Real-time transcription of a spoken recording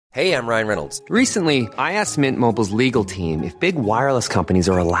Hey, I'm Ryan Reynolds. Recently, I asked Mint Mobile's legal team if big wireless companies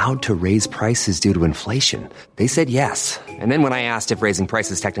are allowed to raise prices due to inflation. They said yes. And then when I asked if raising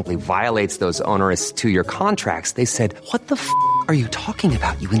prices technically violates those onerous two-year contracts, they said, "What the f*** are you talking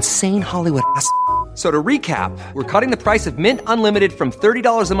about, you insane Hollywood ass?" So to recap, we're cutting the price of Mint Unlimited from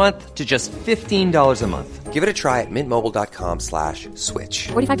 $30 a month to just $15 a month. Give it a try at mintmobile.com/switch.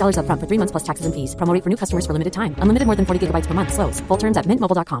 $45 up front for 3 months plus taxes and fees. Promo rate for new customers for limited time. Unlimited more than 40 gigabytes per month. Slows full terms at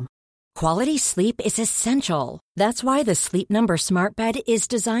mintmobile.com. Quality sleep is essential. That's why the Sleep Number Smart Bed is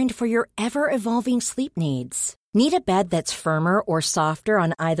designed for your ever-evolving sleep needs. Need a bed that's firmer or softer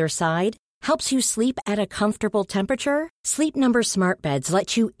on either side? Helps you sleep at a comfortable temperature? Sleep Number Smart Beds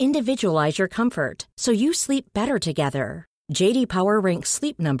let you individualize your comfort, so you sleep better together. J.D. Power ranks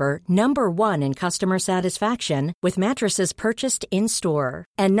Sleep Number number 1 in customer satisfaction with mattresses purchased in-store.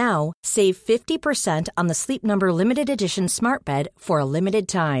 And now, save 50% on the Sleep Number Limited Edition Smart Bed for a limited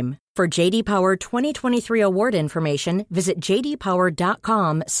time. For J.D. Power 2023 award information, visit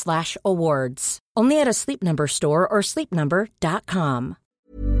jdpower.com/awards. Only at a Sleep Number store or sleepnumber.com.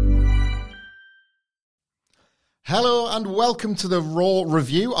 Hello and welcome to the Raw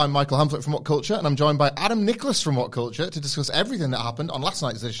Review. I'm Michael Hamflett from What Culture, and I'm joined by Adam Nicholas from What Culture to discuss everything that happened on last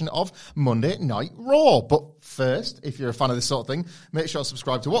night's edition of Monday Night Raw. But first, if you're a fan of this sort of thing, make sure to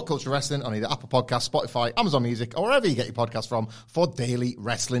subscribe to What Culture Wrestling on either Apple Podcasts, Spotify, Amazon Music, or wherever you get your podcasts from for daily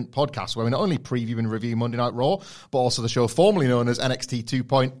wrestling podcasts, where we not only preview and review Monday Night Raw, but also the show formerly known as NXT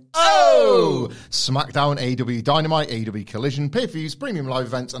 2.0, SmackDown, AEW Dynamite, AEW Collision, pay-per-views, premium live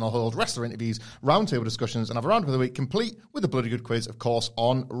events, and I'll hold wrestler interviews, roundtable discussions, and have a round of the week complete with a bloody good quiz, of course,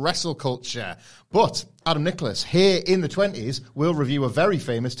 on Wrestle Culture. But Adam Nicholas, here in the 20s, will review a very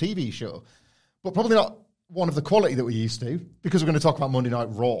famous TV show, but probably not one of the quality that we're used to, because we're going to talk about Monday Night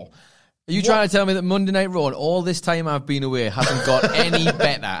Raw. Are you trying to tell me that Monday Night Raw, and all this time I've been away, hasn't got any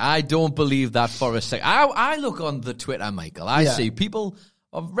better? I don't believe that for a second. I look on the Twitter, Michael. I see people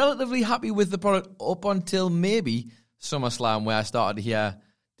are relatively happy with the product up until maybe SummerSlam, where I started to hear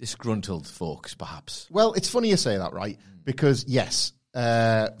disgruntled folks, perhaps. Well, it's funny you say that, right? Because, yes,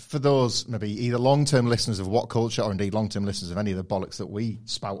 for those maybe either long-term listeners of What Culture or indeed long-term listeners of any of the bollocks that we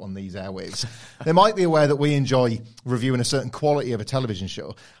spout on these airwaves, they might be aware that we enjoy reviewing a certain quality of a television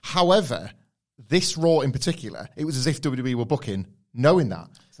show. However, this Raw in particular, it was as if WWE were booking knowing that.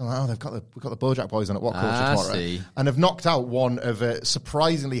 So, we've got the Bojack Boys on at What Culture tomorrow. See. And have knocked out one of a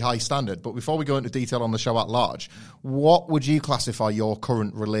surprisingly high standard. But before we go into detail on the show at large, what would you classify your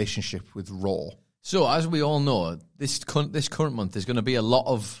current relationship with Raw? So, as we all know, this current month there's going to be a lot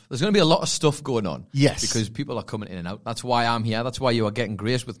of stuff going on. Yes, because people are coming in and out. That's why I'm here. That's why you are getting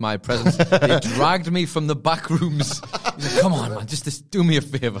graced with my presence. They dragged me from the back rooms. Like, come on, man, just do me a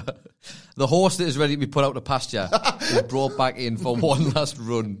favour. The horse that is ready to be put out to pasture is brought back in for one last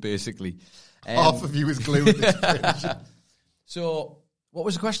run, basically. Half of you is glued to this bridge. So, what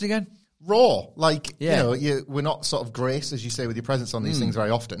was the question again? Raw, we're not sort of graced, as you say, with your presence on these things very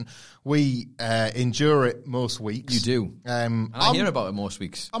often. We endure it most weeks. You do. And I hear about it most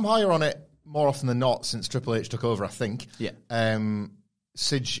weeks. I'm higher on it more often than not since Triple H took over, I think. Yeah.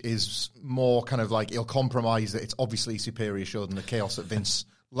 Sidge is more kind of like, he'll compromise that it's obviously a superior show than the chaos that Vince,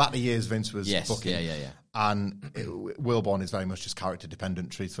 latter years Vince was booking. Yeah. And Wilborn is very much just character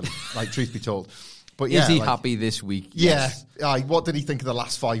dependent, truthfully, truth be told. But is he happy this week? Yeah. Yes. What did he think of the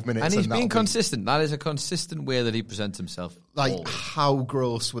last 5 minutes? And he's been consistent. That is a consistent way that he presents himself. Like, how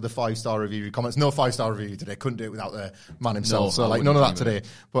gross were the 5-star review comments? No 5-star review today. Couldn't do it without the man himself. No, none of that today.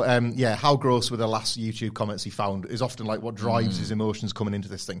 But how gross were the last YouTube comments he found is often like what drives his emotions coming into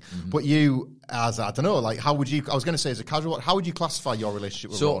this thing. Mm-hmm. But you, as I don't know, like, how would you? I was going to say as a casual, how would you classify your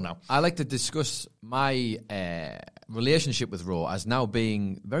relationship with Raw now? I like to discuss my relationship with Raw as now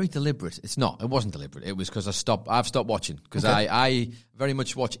being very deliberate. It wasn't deliberate. It was because I've stopped watching, because I very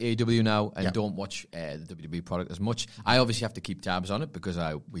much watch AEW now and don't watch the WWE product as much. I obviously have to keep tabs on it because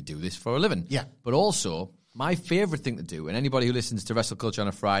we do this for a living. Yeah. But also, my favourite thing to do, and anybody who listens to Wrestle Culture on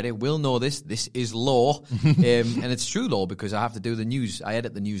a Friday will know this is law. And it's true law, because I have to do the news. I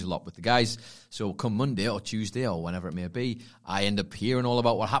edit the news a lot with the guys. So come Monday or Tuesday or whenever it may be, I end up hearing all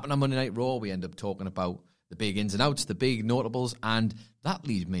about what happened on Monday Night Raw. We end up talking about the big ins and outs, the big notables, and that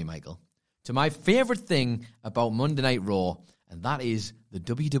leads me, Michael, to my favourite thing about Monday Night Raw, and that is the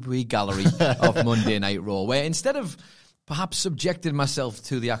WWE gallery of Monday Night Raw, where instead of perhaps subjecting myself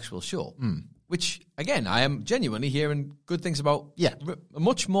to the actual show, which, again, I am genuinely hearing good things about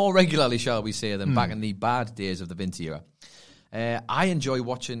much more regularly, shall we say, than back in the bad days of the Vince era. I enjoy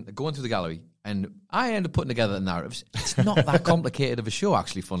going through the gallery, and I end up putting together the narratives. It's not that complicated of a show,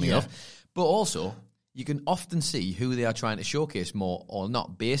 actually, funnily enough. But also, you can often see who they are trying to showcase more or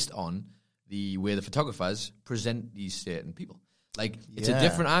not based on the way the photographers present these certain people. Like, it's a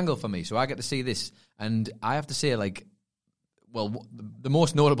different angle for me, so I get to see this. And I have to say, like, well, the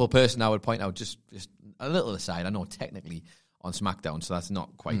most notable person I would point out, just a little aside, I know technically on SmackDown, so that's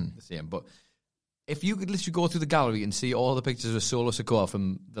not quite the same, but if you could literally go through the gallery and see all the pictures of Solo Sikoa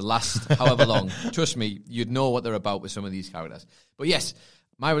from the last however long, trust me, you'd know what they're about with some of these characters. But yes,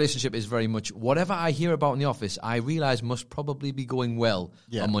 my relationship is very much whatever I hear about in the office, I realise must probably be going well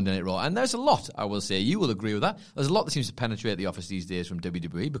on Monday Night Raw. And there's a lot, I will say. You will agree with that. There's a lot that seems to penetrate the office these days from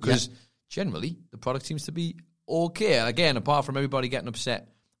WWE because generally the product seems to be okay. Again, apart from everybody getting upset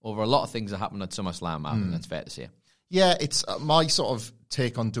over a lot of things that happened at SummerSlam, I think that's fair to say. Yeah, it's my sort of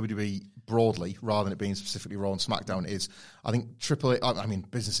take on WWE broadly, rather than it being specifically Raw and SmackDown, is I think Triple H, I mean,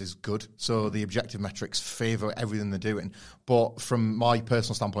 business is good, so the objective metrics favour everything they're doing. But from my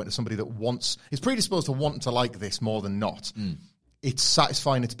personal standpoint, as somebody that is predisposed to wanting to like this more than not, it's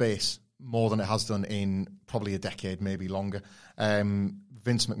satisfying its base more than it has done in probably a decade, maybe longer.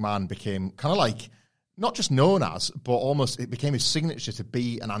 Vince McMahon became kind of like, not just known as, but almost it became his signature to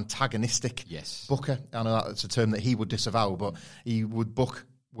be an antagonistic booker. I know that's a term that he would disavow, but he would book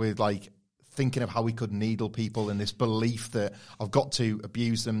with like thinking of how he could needle people in this belief that I've got to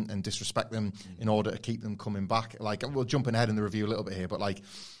abuse them and disrespect them in order to keep them coming back. Like, we're jumping ahead in the review a little bit here, but like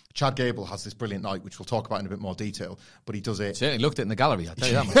Chad Gable has this brilliant night, which we'll talk about in a bit more detail, but he does it. Certainly looked it in the gallery, I'll tell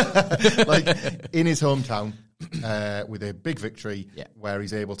you that much. Like, in his hometown, with a big victory where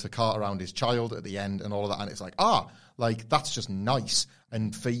he's able to cart around his child at the end and all of that, and it's like, like, that's just nice.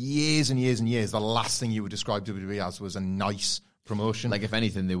 And for years and years and years, the last thing you would describe WWE as was a nice promotion. Like, if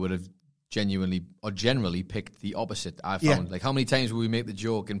anything, they would have genuinely or generally picked the opposite. I found like, how many times would we make the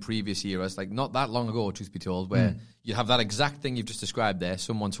joke in previous years, like not that long ago, truth be told, where you have that exact thing you've just described there,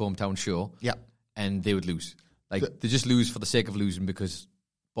 someone's hometown show, and they would lose. Like, they just lose for the sake of losing because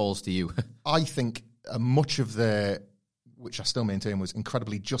balls to you. I think much of the, which I still maintain was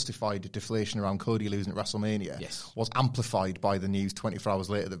incredibly justified deflation around Cody losing at WrestleMania, was amplified by the news 24 hours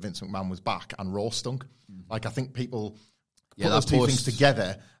later that Vince McMahon was back and Raw stunk. Like, I think people put those two things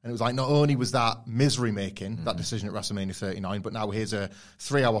together, and it was like, not only was that misery-making, that decision at WrestleMania 39, but now here's a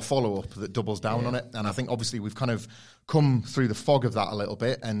 3-hour follow-up that doubles down on it. And I think, obviously, we've kind of come through the fog of that a little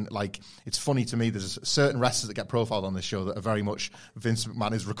bit, and, like, it's funny to me, there's certain wrestlers that get profiled on this show that are very much Vince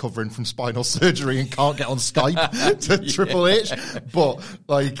McMahon is recovering from spinal surgery and can't get on Skype to Triple H, but,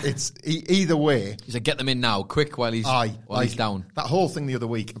 like, it's either way. He's like, get them in now, quick, while he's down. That whole thing the other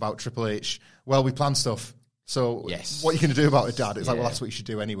week about Triple H, well, we planned stuff. So what are you going to do about it, Dad? It's like, well, that's what you should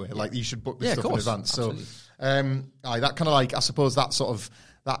do anyway. Like, you should book this stuff in advance. Absolutely. So that kind of like, I suppose that sort of,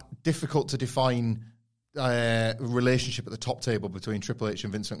 that difficult to define relationship at the top table between Triple H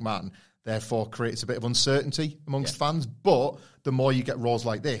and Vince McMahon therefore creates a bit of uncertainty amongst fans. But the more you get Raws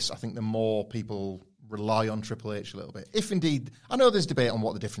like this, I think the more people rely on Triple H a little bit. If indeed, I know there's debate on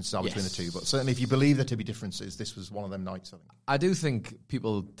what the differences are between the two, but certainly if you believe there to be differences, this was one of them nights, I think. I do think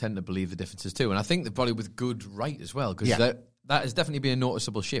people tend to believe the differences too, and I think they're probably with good right as well, because that has definitely been a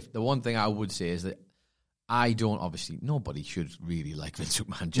noticeable shift. The one thing I would say is that I don't, obviously, nobody should really like Vince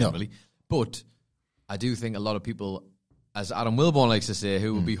McMahon generally, but I do think a lot of people, as Adam Wilborn likes to say,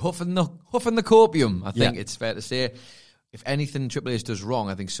 who will be huffing the copium, I think it's fair to say. If anything Triple H does wrong,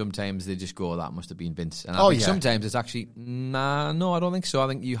 I think sometimes they just go, that must have been Vince. And I think sometimes it's actually, no, I don't think so. I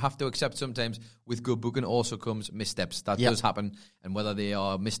think you have to accept sometimes with good booking also comes missteps. That does happen. And whether they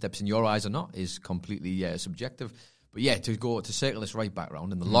are missteps in your eyes or not is completely subjective. But to circle this right back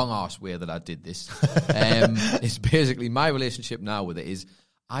around in the long arse way that I did this, is basically my relationship now with it is,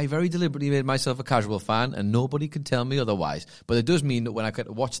 I very deliberately made myself a casual fan and nobody can tell me otherwise. But it does mean that when I get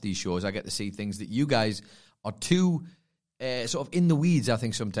to watch these shows, I get to see things that you guys are too sort of in the weeds, I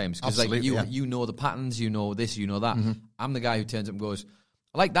think, sometimes. Because like you know the patterns, you know this, you know that. I'm the guy who turns up and goes,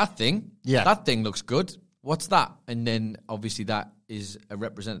 I like that thing. Yeah. That thing looks good. What's that? And then obviously that is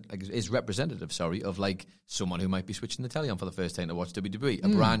representative of like someone who might be switching the telly on for the first time to watch WWE. A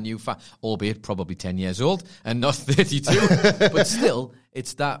brand new fan, albeit probably 10 years old and not 32. But still,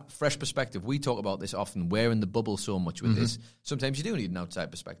 it's that fresh perspective. We talk about this often. We're in the bubble so much with this. Sometimes you do need an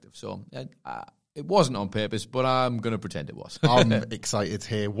outside perspective. So it wasn't on purpose, but I'm going to pretend it was. I'm excited to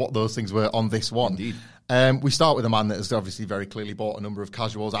hear what those things were on this one. Indeed. We start with a man that has obviously very clearly brought a number of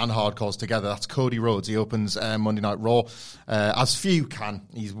casuals and hardcores together. That's Cody Rhodes. He opens Monday Night Raw, as few can.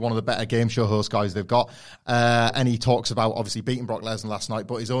 He's one of the better game show host guys they've got. And he talks about obviously beating Brock Lesnar last night,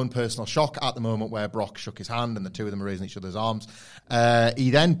 but his own personal shock at the moment where Brock shook his hand and the two of them are raising each other's arms. He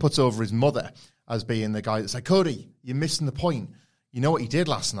then puts over his mother as being the guy that's like, Cody, you're missing the point. You know what he did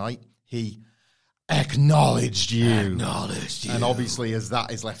last night? He acknowledged you. And obviously, as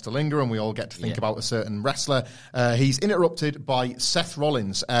that is left to linger and we all get to think about a certain wrestler, he's interrupted by Seth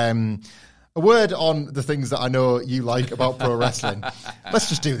Rollins. A word on the things that I know you like about pro wrestling. Let's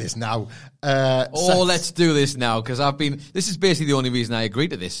just do this now. Let's do this now, because this is basically the only reason I agree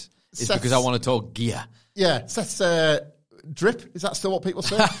to this, is because I want to talk gear. Yeah, Seth's drip, is that still what people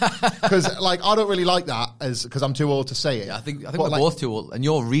say? Because I don't really like that, because I'm too old to say it. I think we're both too old, and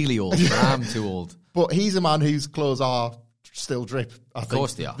you're really old, but I'm too old. But he's a man whose clothes are still drip, I think. Of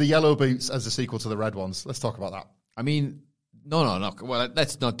course they are. The yellow boots as a sequel to the red ones. Let's talk about that. I mean... No. Well,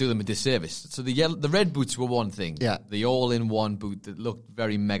 let's not do them a disservice. So the red boots were one thing. Yeah. The all-in-one boot that looked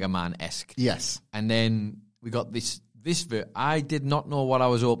very Mega Man-esque. Yes. And then we got this I did not know what I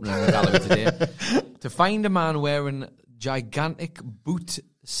was opening in the gallery today. To find a man wearing gigantic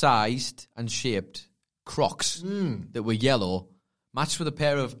boot-sized and shaped Crocs that were yellow, matched with a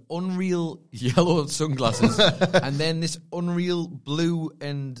pair of unreal yellow sunglasses, and then this unreal blue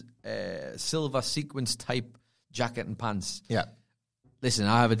and silver sequence type jacket and pants. Yeah. Listen,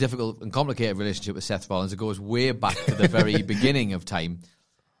 I have a difficult and complicated relationship with Seth Rollins. It goes way back to the very beginning of time.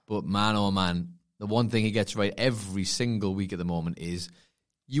 But man, oh man, the one thing he gets right every single week at the moment is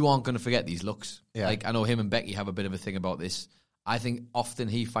you aren't going to forget these looks. Yeah. I know him and Becky have a bit of a thing about this. I think often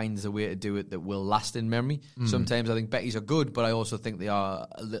he finds a way to do it that will last in memory. Sometimes I think Becky's are good, but I also think they are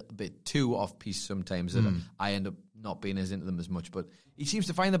a little bit too off-piece sometimes that I end up not being as into them as much. But he seems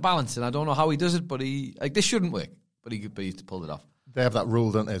to find the balance, and I don't know how he does it, but this shouldn't work. But he pulled it off. They have that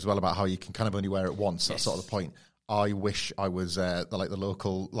rule, don't they, as well, about how you can kind of only wear it once. That's sort of the point. I wish I was the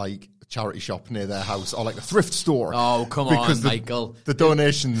local charity shop near their house, or the thrift store. Oh, come on, Michael! The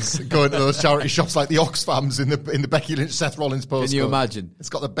donations go into those charity shops, like the Oxfams in the Becky Lynch Seth Rollins postcode. Can you imagine? It's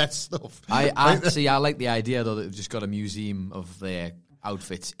got the best stuff. I like the idea though that they've just got a museum of their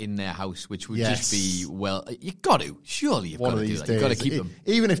outfits in their house, which would just be you got to surely you've got to do that. You've got to keep them,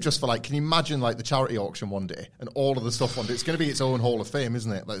 even if just for can you imagine the charity auction one day and all of the stuff one day? It's going to be its own Hall of Fame,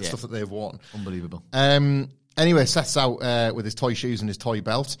 isn't it? The stuff that they've worn. Unbelievable. Anyway, Seth's out with his toy shoes and his toy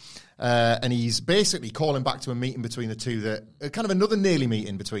belt, and he's basically calling back to a meeting between the two, kind of another nearly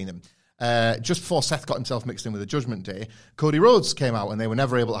meeting between them. Just before Seth got himself mixed in with the Judgment Day, Cody Rhodes came out, and they were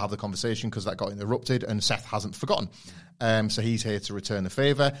never able to have the conversation because that got interrupted, and Seth hasn't forgotten. So he's here to return the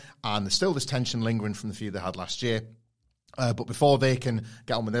favour, and there's still this tension lingering from the feud they had last year. But before they can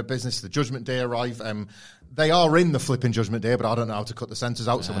get on with their business, the Judgment Day arrive. They are in the flipping Judgment Day, but I don't know how to cut the centres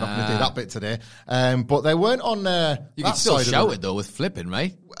out, so we're not going to do that bit today. But they weren't on you can still shout it, though, with flipping,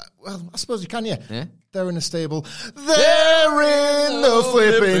 right? Well, I suppose you can, yeah. They're in the stable. They're in the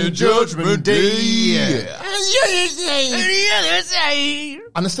flipping Judgment Day.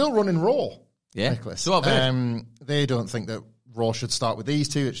 And they're still running Raw. Yeah. Nicholas. So they don't think that Raw should start with these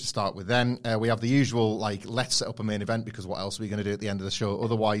two. It should start with them. We have the usual, let's set up a main event, because what else are we going to do at the end of the show?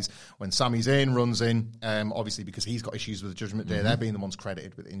 Otherwise, when Sami Zayn runs in, obviously because he's got issues with the Judgment Day, they're being the ones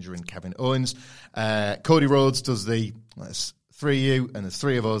credited with injuring Kevin Owens. Cody Rhodes does there's 3 of you and there's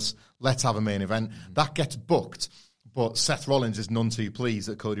 3 of us. Let's have a main event. That gets booked, but Seth Rollins is none too pleased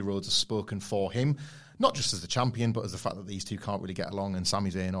that Cody Rhodes has spoken for him. Not just as the champion, but as the fact that these two can't really get along, and Sami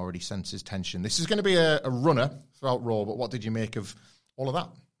Zayn already senses tension. This is going to be a runner throughout Raw, but what did you make of all of that?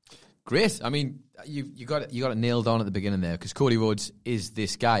 Great. I mean, you got it nailed on at the beginning there, because Cody Rhodes is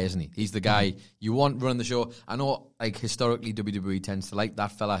this guy, isn't he? He's the guy you want running the show. I know, historically, WWE tends to like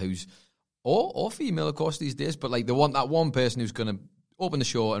that fella who's, or female, of course, these days, but they want that one person who's going to open the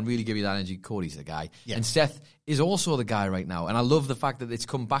show and really give you that energy. Cody's the guy. Yeah. And Seth is also the guy right now. And I love the fact that it's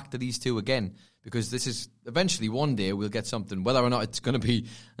come back to these two again, because this is eventually one day we'll get something, whether or not it's going to be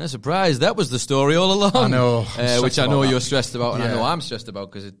a surprise. That was the story all along. I know. Which I know you're stressed about, and I know I'm stressed about,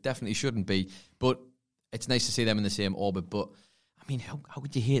 because it definitely shouldn't be. But it's nice to see them in the same orbit. But, I mean, how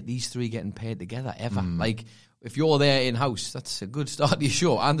would you hate these three getting paired together ever? If you're there in-house, that's a good start to your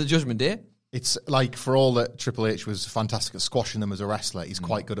show. And the Judgment Day. It's for all that Triple H was fantastic at squashing them as a wrestler, he's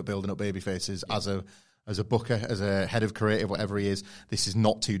quite good at building up babyfaces as a booker, as a head of creative, whatever he is. This is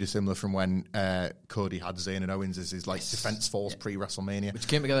not too dissimilar from when Cody had Zayn and Owens as his defense force pre-WrestleMania. Which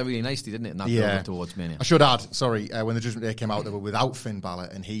came together really nicely, didn't it, in that build towards Mania? I should add, when the Judgment Day came out, they were without Finn Balor,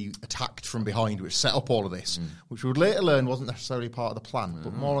 and he attacked from behind, which set up all of this, which we would later learn wasn't necessarily part of the plan,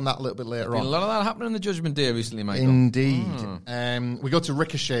 but more on that a little bit later on. A lot of that happening in the Judgment Day recently, Michael. Indeed. We go to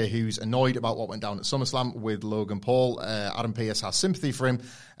Ricochet, who's annoyed about what went down at SummerSlam with Logan Paul. Adam Pearce has sympathy for him,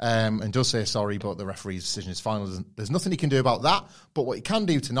 and does say sorry, but the referee's decision is final. There's nothing he can do about that. But what he can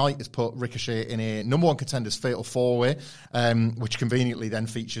do tonight is put Ricochet in a number one contenders fatal four-way, which conveniently then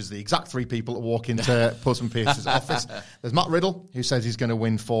features the exact three people that walk into Postman Pearce's office. There's Matt Riddle, who says he's going to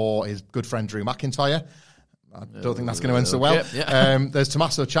win for his good friend Drew McIntyre. I don't think that's going to end so well. There's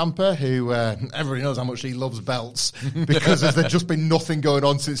Tommaso Ciampa, who everybody knows how much he loves belts because there's just been nothing going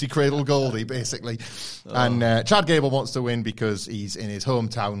on since he cradled Goldie, basically. And Chad Gable wants to win because he's in his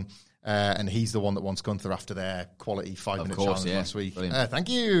hometown, and he's the one that wants Gunther after their quality 5-minute challenge last week. Thank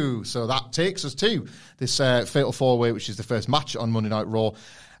you. So that takes us to this Fatal 4-Way, which is the first match on Monday Night Raw.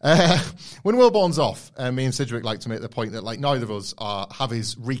 When Will Bourne's off, me and Sidgwick like to make the point that neither of us have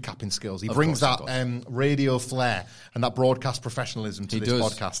his recapping skills. He brings that radio flair and that broadcast professionalism to this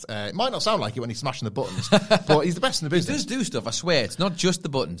podcast. It might not sound like it when he's smashing the buttons, but he's the best in the business. He does do stuff, I swear. It's not just the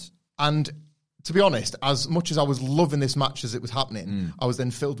buttons. And to be honest, as much as I was loving this match as it was happening, I was then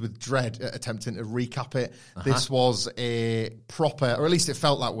filled with dread at attempting to recap it. This was a proper, or at least it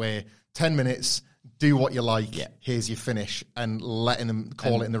felt that way, 10 minutes, do what you like, here's your finish, and letting them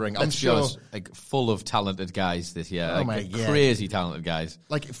call it in the ring. I'm sure, honest, full of talented guys this year. Crazy talented guys.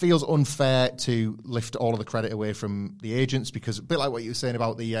 It feels unfair to lift all of the credit away from the agents, because a bit like what you were saying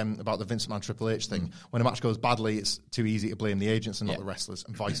about the Vince McMahon Triple H thing, when a match goes badly, it's too easy to blame the agents and not the wrestlers,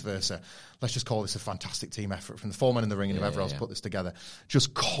 and vice versa. Let's just call this a fantastic team effort from the four men in the ring and whoever else put this together.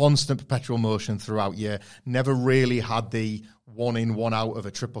 Just constant perpetual motion throughout year. Never really had the one in, one out of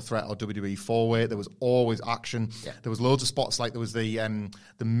a triple threat or WWE four-way. There was always action. There was loads of spots, like there was the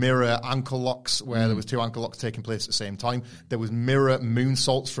mirror ankle locks, where there was two ankle locks taking place at the same time. There was mirror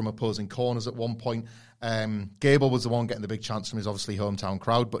moonsaults from opposing corners at one point. Gable was the one getting the big chance from his obviously hometown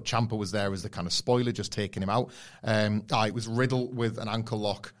crowd, but Ciampa was there as the kind of spoiler, just taking him out. It was Riddle with an ankle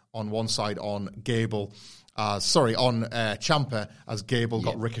lock on one side on Gable. On Ciampa, as Gable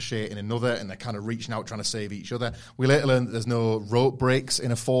got Ricochet in another, and they're kind of reaching out trying to save each other. We later learned that there's no rope breaks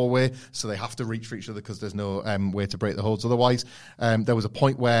in a four-way, so they have to reach for each other because there's no way to break the holds otherwise. There was a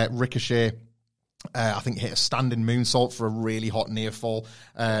point where Ricochet, I think, hit a standing moonsault for a really hot near fall.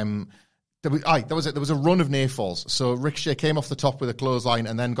 There was a run of near falls. So Ricochet came off the top with a clothesline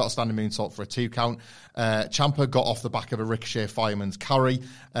and then got a standing moonsault for a 2 count. Ciampa got off the back of a Ricochet fireman's carry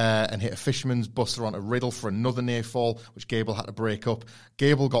and hit a fisherman's buster onto Riddle for another near fall, which Gable had to break up.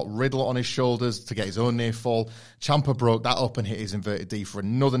 Gable got Riddle on his shoulders to get his own near fall. Ciampa broke that up and hit his inverted D for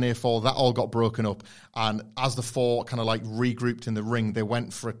another near fall. That all got broken up. And as the four kind of regrouped in the ring, they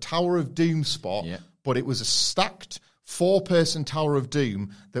went for a Tower of Doom spot, but it was a stacked 4-person Tower of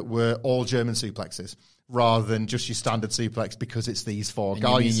Doom that were all German suplexes, rather than just your standard suplex, because it's these 4 guys.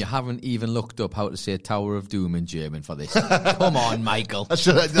 You mean you haven't even looked up how to say Tower of Doom in German for this? Come on, Michael. That's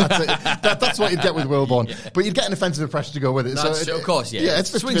what you'd get with Wilborn. But you'd get an offensive impression to go with it. Of course,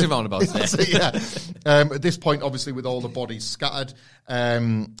 it's swings and roundabouts there. At this point, obviously, with all the bodies scattered,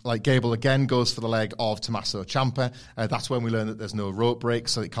 Gable again goes for the leg of Tommaso Ciampa. That's when we learn that there's no rope break,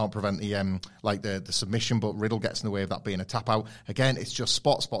 so it can't prevent the submission, but Riddle gets in the way of that being a tap out. Again, it's just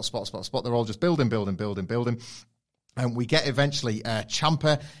spot. They're all just building. And we get eventually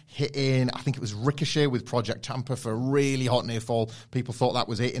Ciampa hitting, I think it was Ricochet with Project Ciampa for a really hot near fall. People thought that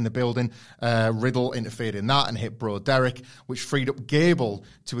was it in the building. Riddle interfered in that and hit Bro Derek, which freed up Gable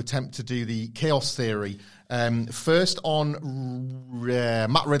to attempt to do the Chaos Theory. First on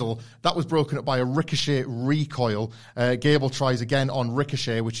Matt Riddle, that was broken up by a Ricochet recoil. Gable tries again on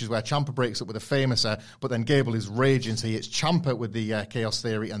Ricochet, which is where Ciampa breaks up with a famouser, but then Gable is raging, so he hits Ciampa with the Chaos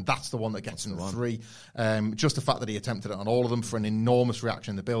Theory, and that's the one that gets him the 3. Just the fact that he attempted it on all of them for an enormous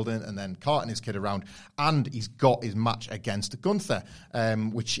reaction in the building, and then carting his kid around, and he's got his match against Gunther,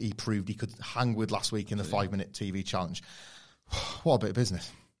 which he proved he could hang with last week in the 5-minute TV challenge. What a bit of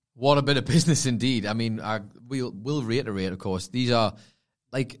business. What a bit of business indeed. I mean, we'll reiterate, of course, these are,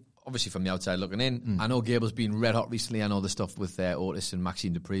 obviously from the outside looking in, I know Gable's been red hot recently. I know the stuff with Otis and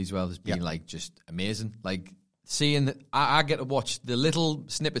Maxine Dupree as well has been, just amazing. Seeing that, I get to watch the little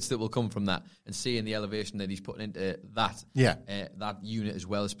snippets that will come from that and seeing the elevation that he's putting into that unit as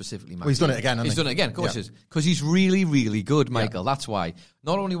well, specifically Maxine. Well, he's done it again, hasn't he? He's done it again, of course he is. Because he's really, really good, Michael. That's why.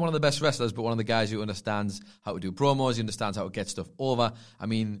 Not only one of the best wrestlers, but one of the guys who understands how to do promos, he understands how to get stuff over. I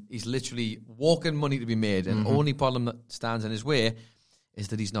mean, he's literally walking money to be made, and the only problem that stands in his way is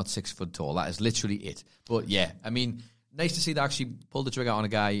that he's not 6 foot tall. That is literally it. But yeah, I mean, nice to see that actually pull the trigger on a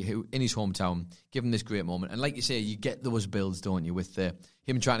guy who, in his hometown, give him this great moment. And like you say, you get those builds, don't you, with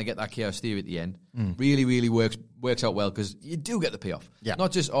him trying to get that Chaos Theory at the end. Really, really works out well, because you do get the payoff. Yeah.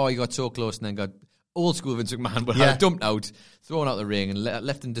 Not just, you got so close and then got old school Vince McMahon would have dumped out, thrown out the ring, and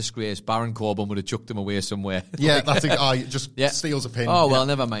left in disgrace. Baron Corbin would have chucked him away somewhere. Yeah, that's it. Just steals a pin. Oh, well,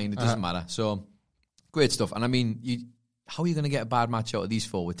 never mind. It doesn't matter. So, great stuff. And I mean, how are you going to get a bad match out of these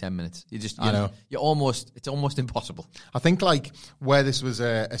four with 10 minutes? I know. It's almost impossible. I think like where this was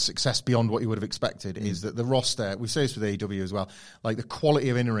a success beyond what you would have expected is that the roster, we say this with AEW as well, like the quality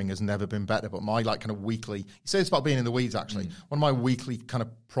of in-ring has never been better, but my like kind of weekly, you say it's about being in the weeds actually, one of my weekly kind of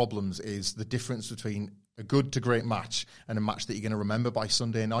problems is the difference between a good to great match and a match that you're going to remember by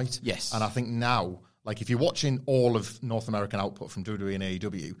Sunday night. Yes. And I think now, like if you're watching all of North American output from WWE and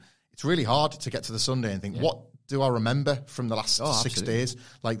AEW, it's really hard to get to the Sunday and think, what do I remember from the last 6 days?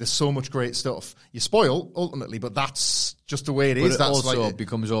 Like, there's so much great stuff. You spoil, ultimately, but that's just the way it is. It that's also like,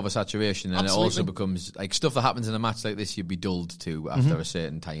 becomes oversaturation, and it also becomes, like, stuff that happens in a match like this, you'd be dulled to after a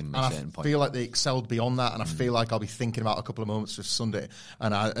certain time, a certain point. I feel like they excelled beyond that, and I feel like I'll be thinking about a couple of moments of Sunday.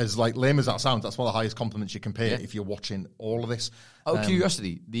 And as like lame as that sounds, that's one of the highest compliments you can pay if you're watching all of this. Out of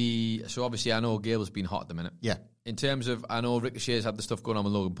curiosity, so obviously I know Gable's been hot at the minute. Yeah. In terms of, I know Ricochet's had the stuff going on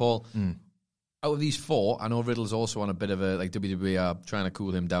with Logan Paul. Out of these four, I know Riddle's also on a bit of a, like, WWE are trying to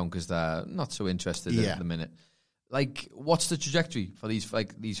cool him down because they're not so interested at the minute. Like, what's the trajectory for these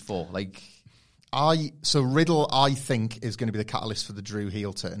four? Like, So Riddle, I think, is going to be the catalyst for the Drew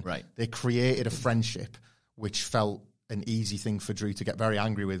heel turn. Right. They created a friendship which felt an easy thing for Drew to get very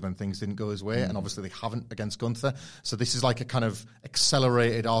angry with when things didn't go his way, and obviously they haven't against Gunther. So this is like a kind of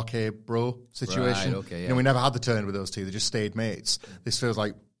accelerated RK Bro situation. Right, okay, yeah. You know, we never had the turn with those two; they just stayed mates. This feels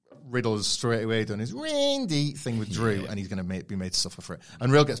like Riddle has straight away done his Randy thing with Drew, and he's going to be made to suffer for it.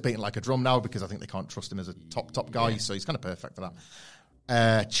 And Riddle gets beaten like a drum now because I think they can't trust him as a top guy, so he's kind of perfect for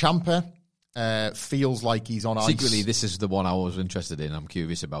that. Ciampa feels like he's on ice. Secretly, this is the one I was interested in, I'm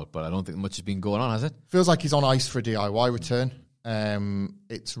curious about, but I don't think much has been going on, has it? Feels like he's on ice for a DIY return.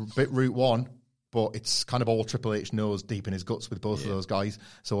 It's a bit Route 1, but it's kind of all Triple H knows deep in his guts with both of those guys,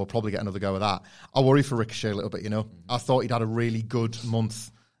 so we'll probably get another go at that. I worry for Ricochet a little bit, you know. I thought he'd had a really good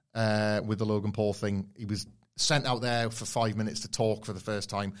month with the Logan Paul thing. He was sent out there for 5 minutes to talk for the first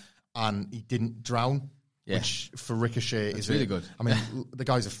time, and he didn't drown, which for Ricochet is really good. I mean, the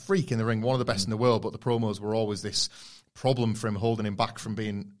guy's a freak in the ring, one of the best in the world, but the promos were always this problem for him, holding him back from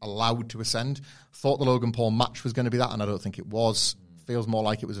being allowed to ascend. Thought the Logan Paul match was going to be that, and I don't think it was. Feels more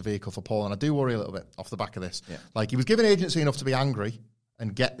like it was a vehicle for Paul, and I do worry a little bit off the back of this. Like, he was given agency enough to be angry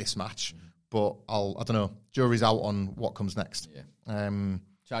and get this match, but I don't know. Jury's out on what comes next.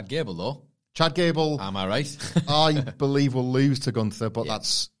 Chad Gable, though. Chad Gable, am I right? I believe will lose to Gunther, but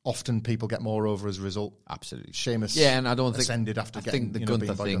that's often people get more over as a result. Absolutely. Sheamus and I don't ascended after I getting, think the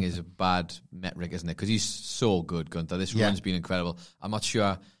Gunther thing is a bad metric, isn't it? Because he's so good, Gunther. This run's been incredible. I'm not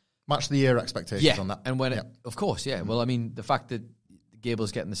sure. Match of the year expectations on that. And when of course, Well, I mean, the fact that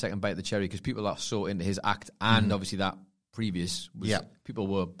Gable's getting the second bite of the cherry because people are so into his act, and obviously that previous was people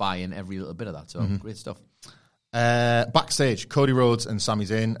were buying every little bit of that. So great stuff. Backstage, Cody Rhodes and Sami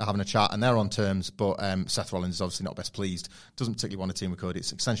Zayn are having a chat, and they're on terms, but Seth Rollins is obviously not best pleased. Doesn't particularly want a team with Cody.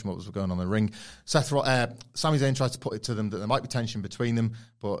 It's extension what was going on in the ring. Sami Zayn tries to put it to them that there might be tension between them,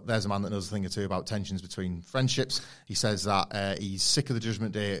 but there's a man that knows a thing or two about tensions between friendships. He says that he's sick of the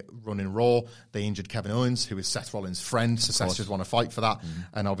Judgment Day running Raw. They injured Kevin Owens, who is Seth Rollins' friend, so Seth just want to fight for that.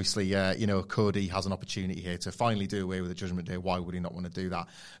 And obviously, Cody has an opportunity here to finally do away with the Judgment Day. Why would he not want to do that?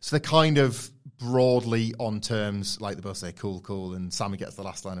 So they're kind of broadly on terms, like they both say cool, and Sammy gets the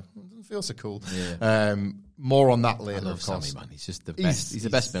last line of doesn't feel so cool. More on that later. I love of course. Sammy, man. He's just the best. He's the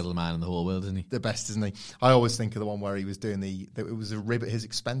best middleman in the whole world, isn't he? The best, isn't he? I always think of the one where he was doing it was a rib at his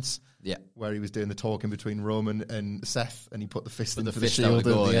expense. Yeah, where he was doing the talking between Roman and Seth, and he put the fist in for the shield at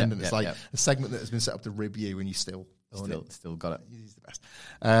the end, and it's like a segment that has been set up to rib you, and you still got it. He's the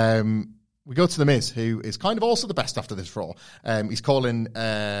best. We go to The Miz, who is kind of also the best after this Raw. He's calling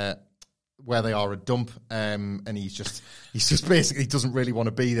where they are a dump, and he's just basically doesn't really want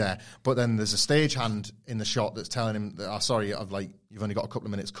to be there. But then there's a stagehand in the shot that's telling him that, you've only got a couple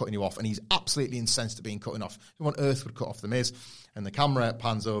of minutes, cutting you off, and he's absolutely incensed at being cutting off. Who on earth would cut off The Miz? And the camera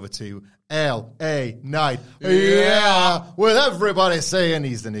pans over to LA Knight, with everybody saying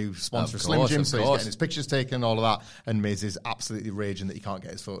he's the new sponsor of Slim Jim, so he's getting his pictures taken, all of that, and Miz is absolutely raging that he can't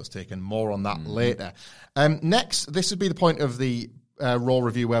get his photos taken. More on that later. Next, this would be the point of the Raw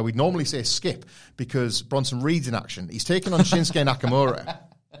review where we'd normally say skip, because Bronson Reed's in action. He's taken on Shinsuke Nakamura.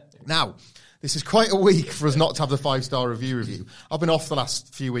 Now, this is quite a week for us not to have the 5-star review. I've been off the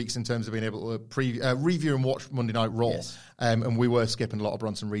last few weeks in terms of being able to review and watch Monday Night Raw, and we were skipping a lot of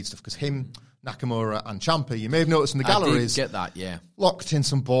Bronson Reed stuff because him, Nakamura and Ciampa, you may have noticed in the galleries, I did get that, locked in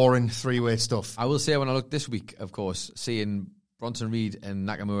some boring 3-way stuff. I will say, when I looked this week, of course, seeing Bronson Reed and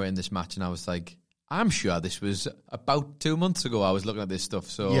Nakamura in this match, and I was like, I'm sure this was about 2 months ago I was looking at this stuff.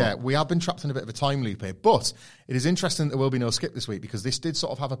 So yeah, we have been trapped in a bit of a time loop here. But it is interesting that there will be no skip this week because this did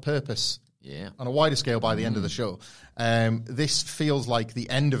sort of have a purpose on a wider scale by the end of the show. This feels like the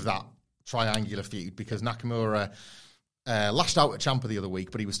end of that triangular feud because Nakamura lashed out at Ciampa the other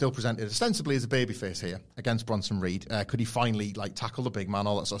week, but he was still presented ostensibly as a babyface here against Bronson Reed. Could he finally tackle the big man,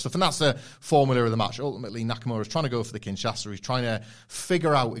 all that sort of stuff? And that's the formula of the match. Ultimately, Nakamura is trying to go for the Kinshasa. He's trying to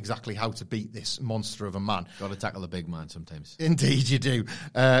figure out exactly how to beat this monster of a man. Got to tackle the big man sometimes. Indeed, you do.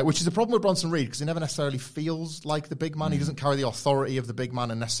 Which is a problem with Bronson Reed because he never necessarily feels like the big man. He doesn't carry the authority of the big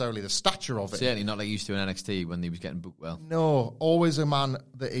man and necessarily the stature of it. Certainly not like he used to in NXT when he was getting booked well. No, always a man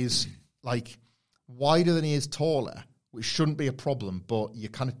that is wider than he is taller, which shouldn't be a problem, but you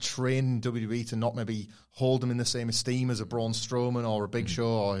kind of train WWE to not maybe hold him in the same esteem as a Braun Strowman or a Big Show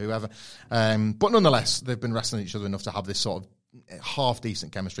or whoever. But nonetheless, they've been wrestling each other enough to have this sort of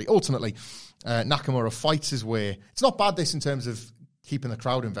half-decent chemistry. Ultimately, Nakamura fights his way. It's not bad, this, in terms of keeping the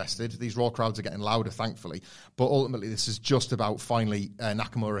crowd invested. These Raw crowds are getting louder, thankfully. But ultimately, this is just about finally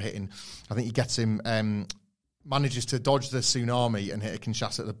Nakamura hitting. I think he gets him... manages to dodge the tsunami and hit a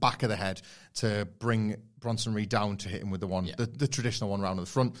Kinshasa at the back of the head to bring Bronson Reed down to hit him with the traditional one round of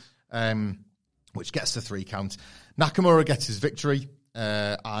the front, which gets the 3 count. Nakamura gets his victory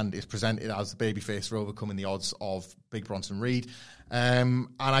and is presented as the babyface for overcoming the odds of big Bronson Reed. And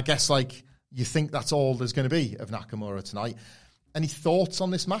I guess you think that's all there's going to be of Nakamura tonight. Any thoughts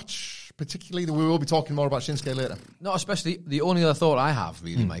on this match? Particularly, we will be talking more about Shinsuke later. Not especially. The only other thought I have,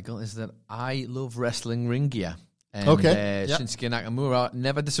 really, Michael, is that I love wrestling ring gear. And Shinsuke Nakamura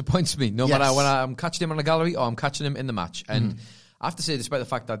never disappoints me, no matter when I'm catching him on the gallery or I'm catching him in the match. And I have to say, despite the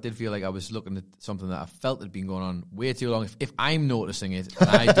fact that I did feel like I was looking at something that I felt had been going on way too long, if I'm noticing it and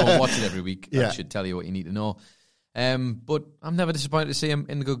I don't watch it every week, that should tell you what you need to know. But I'm never disappointed to see him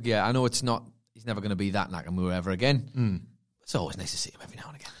in the good gear. I know he's never going to be that Nakamura ever again. It's always nice to see him every now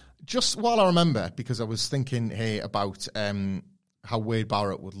and again. Just while I remember, because I was thinking here about how Wade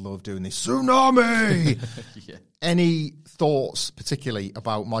Barrett would love doing this tsunami. Any thoughts, particularly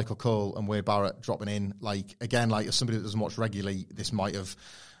about Michael Cole and Wade Barrett dropping in? As somebody that doesn't watch regularly, this might have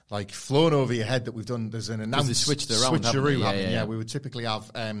flown over your head that we've done. There's an announced switcheroo happening. Yeah, we would typically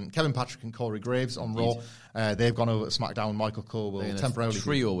have Kevin Patrick and Corey Graves on Raw. They've gone over to SmackDown. Michael Cole will temporarily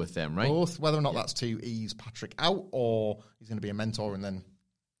trio with them, right? Both, whether or not that's to ease Patrick out or he's going to be a mentor and then.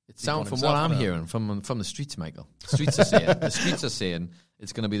 It sounds from what I'm hearing from the streets, Michael. The streets are saying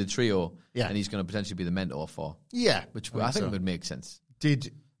it's going to be the trio, and he's going to potentially be the mentor for. Yeah, which I think would make sense.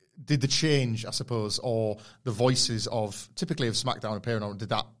 Did the change, I suppose, or the voices of typically of SmackDown appearing on, did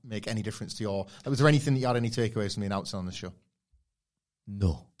that make any difference to your? Was there anything that you had any takeaways from the announcement on the show?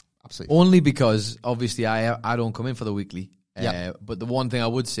 No, absolutely. Only because obviously I don't come in for the weekly. But the one thing I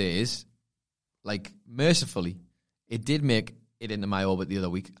would say is, mercifully, it did make it into my orbit the other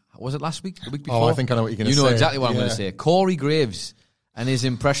week. Was it last week? The week before? Oh, I think I know what you're going to say. You know exactly what I'm going to say. Corey Graves and his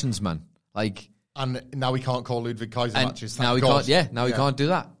impressions, man. And now we can't call Ludwig Kaiser matches. Now we can't. Yeah, now we can't do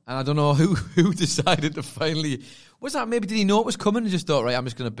that. And I don't know who decided to finally. Was that maybe? Did he know it was coming and just thought, right, I'm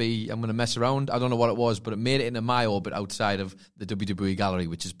going to mess around. I don't know what it was, but it made it into my orbit outside of the WWE gallery,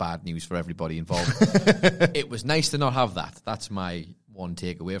 which is bad news for everybody involved. It was nice to not have that. That's my one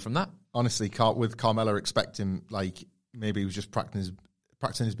takeaway from that. Honestly, with Carmella expecting maybe he was just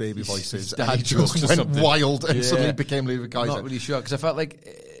practicing his baby voices and he just went wild and suddenly became Ludwig Kaiser. I'm not really sure because I felt like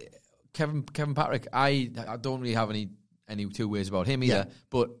Kevin Patrick, I don't really have any two ways about him either,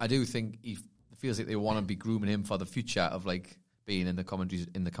 but I do think he feels like they want to be grooming him for the future of being in the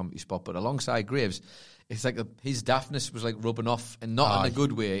commentary spot. But alongside Graves, it's like his daftness was rubbing off and not in a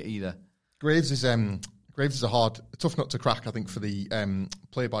good way either. Graves is a tough nut to crack, I think, for the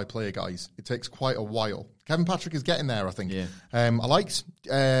play-by-play guys. It takes quite a while. Kevin Patrick is getting there, I think. Yeah. I liked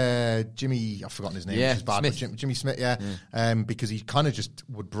Jimmy, I've forgotten his name, which is bad, but Jimmy Smith, because he kind of just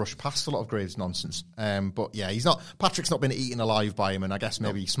would brush past a lot of Graves' nonsense. But yeah, Patrick's not been eaten alive by him, and I guess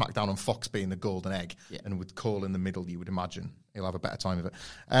maybe SmackDown on Fox being the golden egg, and with Cole in the middle, you would imagine he'll have a better time of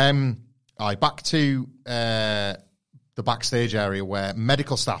it. Back to the backstage area where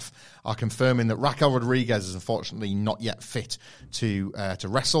medical staff are confirming that Raquel Rodriguez is unfortunately not yet fit to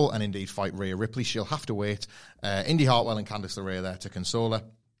wrestle and indeed fight Rhea Ripley. She'll have to wait. Indy Hartwell and Candice LeRae are there to console her.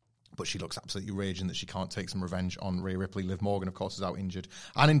 But she looks absolutely raging that she can't take some revenge on Rhea Ripley. Liv Morgan, of course, is out injured.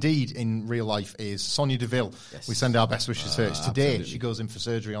 And indeed, in real life, is Sonya Deville. Yes. We send our best wishes to her. Today, absolutely. She goes in for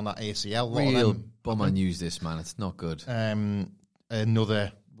surgery on that ACL. Real bummer news, this, man. It's not good.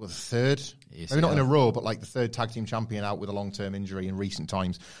 Another... the third, maybe not in a row, but the third tag team champion out with a long-term injury in recent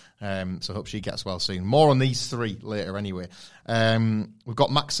times. So I hope she gets well soon. More on these three later anyway. We've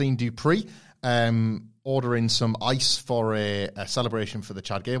got Maxine Dupree ordering some ice for a celebration for the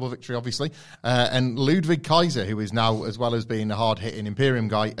Chad Gable victory, obviously. And Ludwig Kaiser, who is now, as well as being a hard-hitting Imperium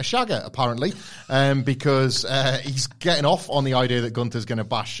guy, a shagger, apparently, because he's getting off on the idea that Gunther's going to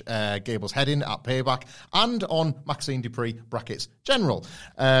bash Gable's head in at Payback, and on Maxine Dupree, brackets, General.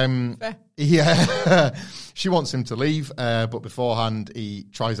 Yeah, she wants him to leave, but beforehand he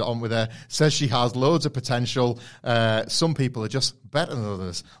tries it on with her, says she has loads of potential. Some people are just better than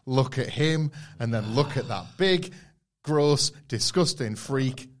others. Look at him, and then look at that big, gross, disgusting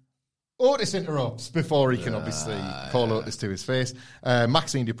freak. Otis interrupts before he can obviously call Otis to his face.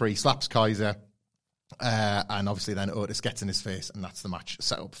 Maxine Dupree slaps Kaiser, and obviously then Otis gets in his face, and that's the match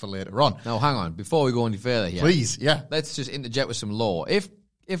set up for later on. Now, hang on, before we go any further here. Please, yeah. Let's just interject with some lore. If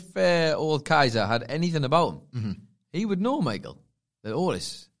old Kaiser had anything about him, he would know, Michael, that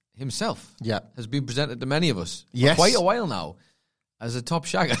Otis himself has been presented to many of us for quite a while now as a top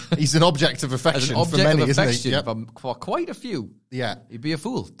shagger. He's an object of affection for many, isn't he? Yep. For quite a few. Yeah. He'd be a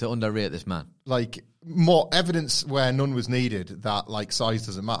fool to underrate this man. Like, more evidence where none was needed that, like, size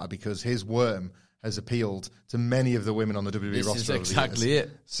doesn't matter, because his worm has appealed to many of the women on the WWE roster. This is exactly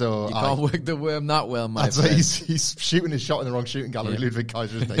it. So you can't work the worm that well, my friend. He's shooting his shot in the wrong shooting gallery, Ludwig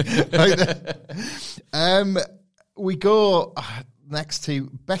Kaiser, isn't he? We go next to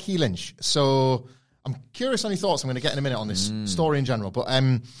Becky Lynch. So I'm curious on your thoughts. I'm going to get in a minute on this story in general. But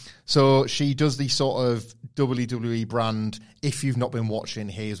so she does the sort of WWE brand, if you've not been watching,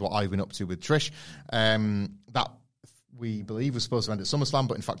 here's what I've been up to with Trish. That we believe was supposed to end at SummerSlam,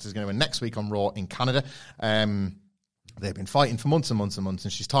 but in fact is going to end next week on Raw in Canada. They've been fighting for months and months and months,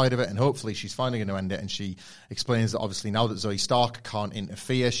 and she's tired of it, and hopefully she's finally going to end it. And she explains that obviously now that Zoe Stark can't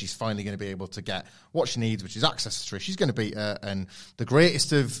interfere, she's finally going to be able to get what she needs, which is access to Trish. She's going to beat her, and the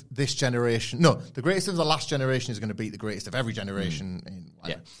greatest of this generation, the greatest of the last generation is going to beat the greatest of every generation.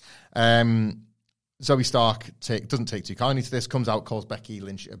 Zoe Stark doesn't take too kindly to this, comes out, calls Becky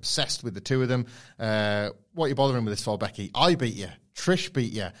Lynch obsessed with the two of them. What are you bothering with this for, Becky? I beat you. Trish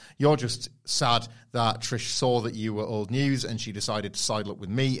beat you. You're just sad that Trish saw that you were old news and she decided to sidle up with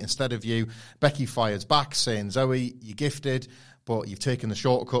me instead of you. Becky fires back saying, Zoe, you're gifted, but you've taken the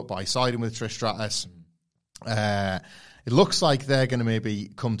shortcut by siding with Trish Stratus. It looks like they're going to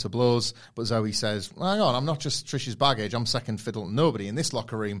maybe come to blows, but Zoe says, well, hang on, I'm not just Trish's baggage, I'm second fiddle to nobody. In this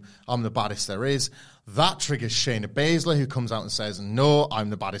locker room, I'm the baddest there is. That triggers Shayna Baszler, who comes out and says, no,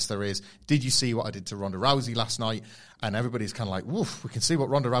 I'm the baddest there is. Did you see what I did to Ronda Rousey last night? And everybody's kind of like, woof, we can see what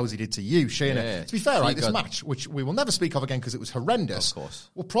Ronda Rousey did to you, Shayna. Yeah, to be fair, right, this match, which we will never speak of again because it was horrendous, of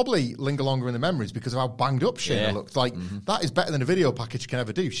course, will probably linger longer in the memories because of how banged up Shayna looked. Like, that is better than a video package you can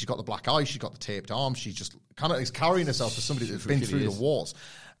ever do. She's got the black eye, she's got the taped arm, she just kind of is carrying herself as somebody that's been through the wars.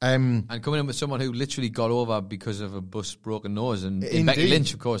 And coming in with someone who literally got over because of a bus broken nose. And in Becky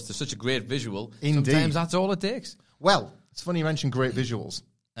Lynch, of course, there's such a great visual. Sometimes that's all it takes. Well, it's funny you mentioned great visuals.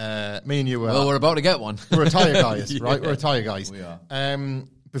 Me and you were... Well, we're about to get one. We're attire guys, right? We're attire guys. We are.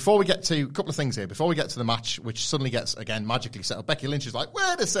 Before we get to... A couple of things here. Before we get to the match, which suddenly gets, again, magically set up, Becky Lynch is like,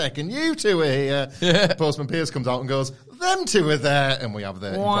 wait a second, you two are here. Yeah. Postman Pierce comes out and goes, them two are there. And we have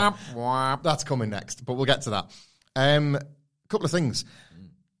the... Whap, whap. That's coming next, but we'll get to that. A couple of things.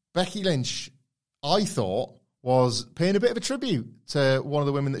 Becky Lynch, I thought, was paying a bit of a tribute to one of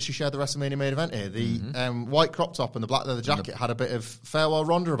the women that she shared the WrestleMania main event here. The white crop top and the black leather jacket had a bit of farewell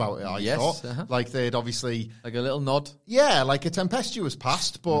Ronda about it, I thought. Like they'd obviously... Like a little nod? Yeah, like a tempestuous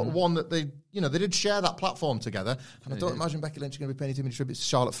past, but one that they did share that platform together. And I don't imagine Becky Lynch is going to be paying too many tributes to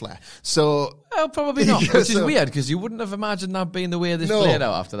Charlotte Flair. So... Well, probably not, which is weird, because you wouldn't have imagined that being the way this played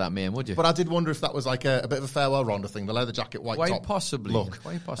out after that main, would you? But I did wonder if that was like a bit of a farewell Ronda thing, the leather jacket, white top look.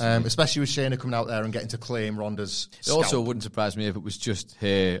 Quite possibly. Especially with Shayna coming out there and getting to claim Ronda's scalp. It also wouldn't surprise me if it was just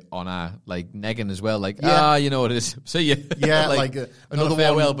her on her, like, negging as well, like, you know what it is. See you. Yeah, like another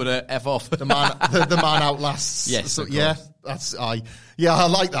farewell, but F off. The man outlasts. Yes, so, yeah. I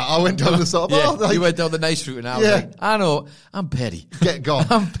like that. I went down the sort of... you went down the nice route and I was like, I know, I'm petty. Get gone.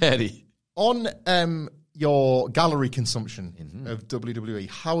 I'm petty. On your gallery consumption of WWE,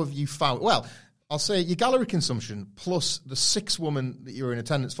 how have you found... Well, I'll say your gallery consumption plus the 6 women that you were in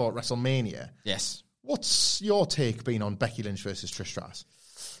attendance for at WrestleMania. Yes. What's your take been on Becky Lynch versus Trish Stratus?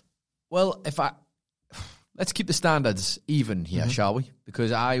 Well, let's keep the standards even here, shall we?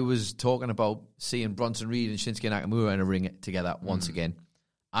 Because I was talking about seeing Bronson Reed and Shinsuke Nakamura in a ring together once again.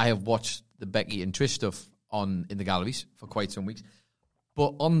 I have watched the Becky and Trish stuff in the galleries for quite some weeks.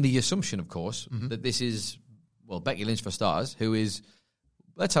 But on the assumption, of course, that this is, well, Becky Lynch for starters, who is,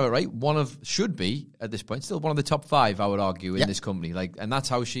 let's have it right, should be, at this point, still one of the top 5, I would argue, in this company. Like, and that's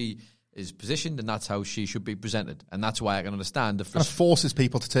how she is positioned, and that's how she should be presented. And that's why I can understand the Kind of forces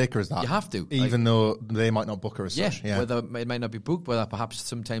people to take her as that. You have to. Even though they might not book her as such. Yeah. Whether it might not be booked, whether perhaps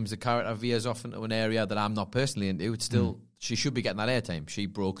sometimes the character veers off into an area that I'm not personally into, it's still, she should be getting that airtime. She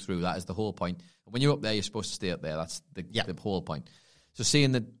broke through. That is the whole point. When you're up there, you're supposed to stay up there. That's the whole point. So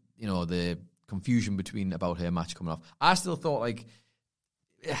seeing the, the confusion about her match coming off, I still thought, like,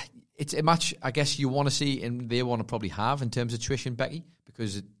 it's a match I guess you want to see and they want to probably have in terms of Trish and Becky,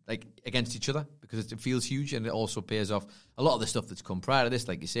 because against each other, because it feels huge, and it also pays off a lot of the stuff that's come prior to this.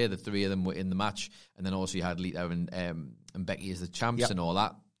 Like you say, the three of them were in the match, and then also you had Lita and Becky as the champs and all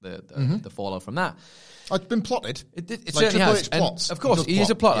that. The fallout from that. It's been plotted. It like certainly Triple has. H plots. Of course, he is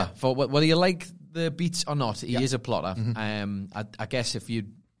a plotter. Yeah. For whether you like the beats or not, he is a plotter. I guess if it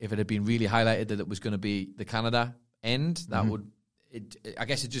had been really highlighted that it was going to be the Canada end, that would. I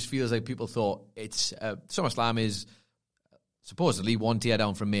guess it just feels like people thought it's SummerSlam is supposedly one tier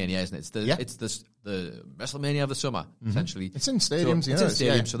down from Mania, isn't it? It's the WrestleMania of the summer, essentially. It's in stadiums, so, it's in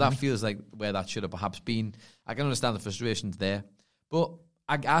stadiums, so that feels like where that should have perhaps been. I can understand the frustrations there, but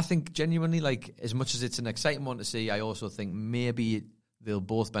I think genuinely, like, as much as it's an exciting one to see, I also think maybe they'll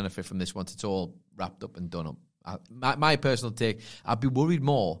both benefit from this once it's all wrapped up and done up. My personal take, I'd be worried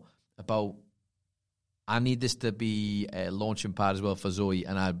more about. I need this to be a launching pad as well for Zoe,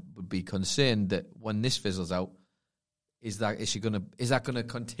 and I would be concerned that when this fizzles out, is that gonna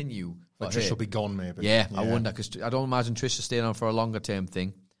continue? Trish will be gone, maybe. Yeah, I wonder, because I don't imagine Trish is staying on for a longer term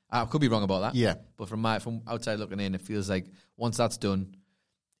thing. I could be wrong about that. Yeah, but from outside looking in, it feels like once that's done,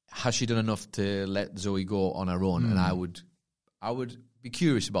 has she done enough to let Zoe go on her own? And I would be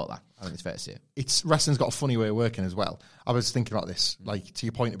curious about that. I think it's fair to say. Wrestling's got a funny way of working as well. I was thinking about this, like, to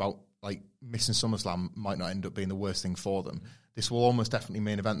your point about, like, missing SummerSlam might not end up being the worst thing for them. This will almost definitely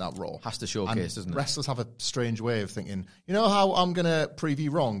main event that Raw. Has to showcase, doesn't it? Wrestlers have a strange way of thinking, you know how I'm going to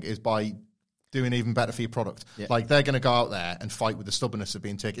preview wrong is by doing even better for your product. Yeah. Like, they're going to go out there and fight with the stubbornness of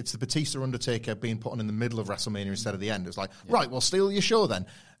being taken. It's the Batista Undertaker being put on in the middle of WrestleMania instead of the end. It was like, right, well, steal your show then.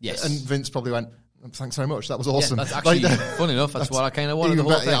 Yes. And Vince probably went, thanks very much, that was awesome. Yeah, that's actually, funny enough, that's what I kind of wanted the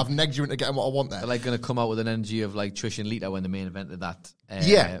whole thing. I've negged you into getting what I want there. They're like going to come out with an energy of like Trish and Lita when the main event of that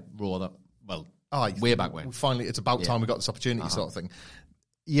Raw, that, well, way back when. Finally, it's about time we got this opportunity sort of thing.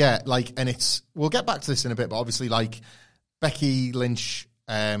 Yeah, like, and we'll get back to this in a bit, but obviously, like, Becky Lynch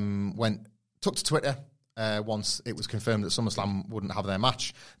took to Twitter once it was confirmed that SummerSlam wouldn't have their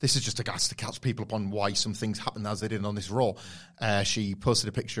match. This is just a gas to catch people upon why some things happened as they did on this Raw. She posted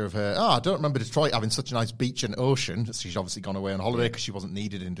a picture of her. I don't remember Detroit having such a nice beach and ocean. She's obviously gone away on holiday because she wasn't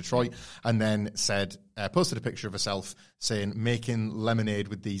needed in Detroit. And then posted a picture of herself saying, making lemonade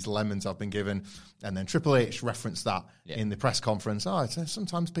with these lemons I've been given. And then Triple H referenced that in the press conference.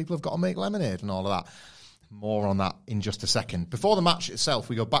 Sometimes people have got to make lemonade and all of that. More on that in just a second. Before the match itself,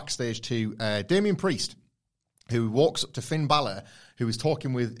 we go backstage to Damian Priest, who walks up to Finn Balor, who is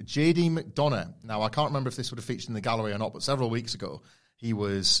talking with JD McDonough. Now, I can't remember if this would have featured in the gallery or not, but several weeks ago, he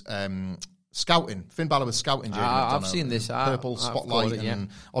was scouting. Finn Balor was scouting JD McDonough. I've seen this. Purple spotlight, and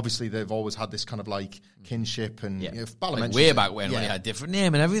obviously they've always had this kind of like kinship. And Balor mentions way back when he had a different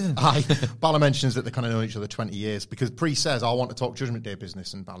name and everything. Balor mentions that they kind of know each other 20 years because Priest says, I want to talk Judgment Day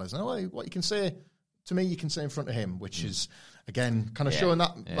business, and Balor's, what you can say to me, you can say in front of him, which is, again, kind of showing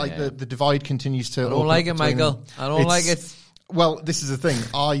that the divide continues to. I don't like it, Michael. I don't like it. Well, this is the thing.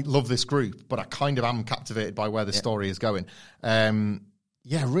 I love this group, but I kind of am captivated by where the story is going.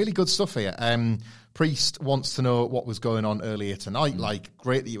 Really good stuff here. Priest wants to know what was going on earlier tonight. Like,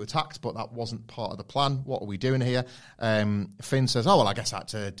 great that you attacked, but that wasn't part of the plan. What are we doing here? Finn says, I guess I had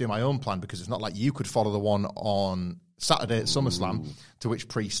to do my own plan because it's not like you could follow the one on Saturday at SummerSlam, to which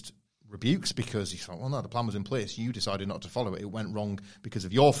Priest rebukes because he thought, well, no, the plan was in place. You decided not to follow it. It went wrong because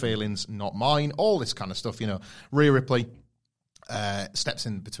of your failings, not mine. All this kind of stuff, Rhea Ripley steps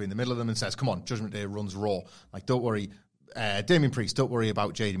in between the middle of them and says, come on, Judgment Day runs Raw. Like, don't worry. Damian Priest, don't worry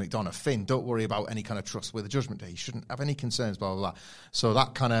about JD McDonough. Finn, don't worry about any kind of trust with the Judgment Day. You shouldn't have any concerns, blah, blah, blah. So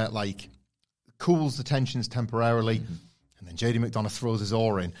that kind of, like, cools the tensions temporarily. Mm-hmm. And then JD McDonough throws his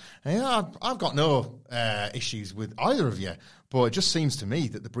oar in. And, I've got no issues with either of you, but it just seems to me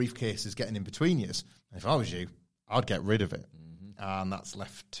that the briefcase is getting in between you. And if I was you, I'd get rid of it. Mm-hmm. And that's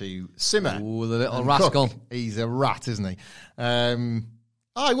left to simmer. Ooh, the little rascal. Cook. He's a rat, isn't he?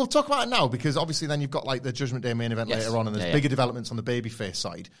 We'll talk about it now, because obviously then you've got like the Judgment Day main event later on, and there's bigger developments on the babyface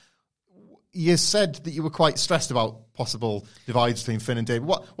side. You said that you were quite stressed about possible divides between Finn and David.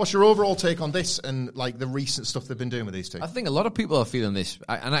 What's your overall take on this and like the recent stuff they've been doing with these two? I think a lot of people are feeling this,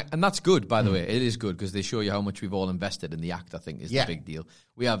 and that's good, by the way. It is good because they show you how much we've all invested in the act, I think, is the big deal.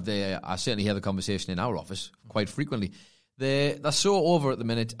 I certainly hear the conversation in our office quite frequently. They're so over at the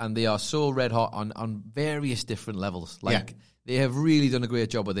minute, and they are so red hot on various different levels. They have really done a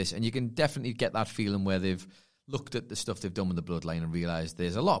great job with this, and you can definitely get that feeling where they've looked at the stuff they've done with the Bloodline and realised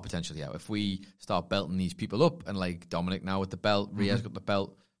there's a lot of potential here. If we start belting these people up, and like Dominic now with the belt, Rhea's got the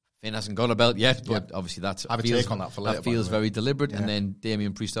belt, Finn hasn't got a belt yet, but obviously I have a take on that for later. That feels very deliberate. And then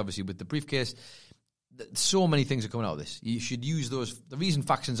Damian Priest, obviously, with the briefcase. So many things are coming out of this. You should use those. The reason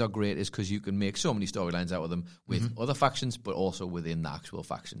factions are great is because you can make so many storylines out of them with other factions, but also within the actual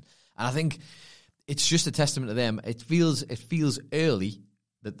faction. And I think it's just a testament to them. It feels early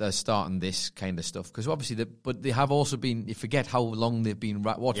that they're starting this kind of stuff, because obviously, but they have also been. You forget how long they've been.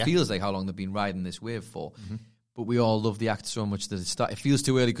 Feels like how long they've been riding this wave for. But we all love the act so much that it feels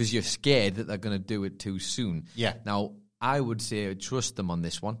too early because you're scared that they're going to do it too soon. Yeah. Now, I would say trust them on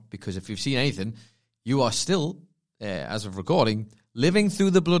this one, because if you've seen anything, you are still, as of recording, living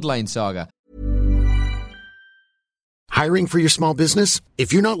through the Bloodline saga. Hiring for your small business?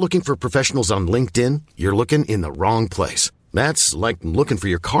 If you're not looking for professionals on LinkedIn, you're looking in the wrong place. That's like looking for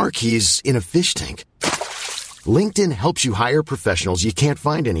your car keys in a fish tank. LinkedIn helps you hire professionals you can't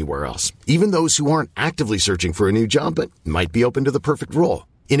find anywhere else, even those who aren't actively searching for a new job but might be open to the perfect role.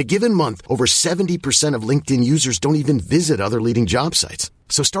 In a given month, over 70% of LinkedIn users don't even visit other leading job sites.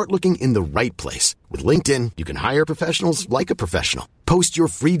 So start looking in the right place. With LinkedIn, you can hire professionals like a professional. Post your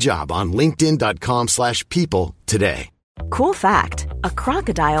free job on linkedin.com/people today. Cool fact, a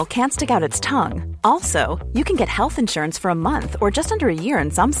crocodile can't stick out its tongue. Also, you can get health insurance for a month or just under a year in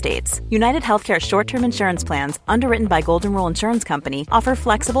some states. United Healthcare short-term insurance plans, underwritten by Golden Rule Insurance Company, offer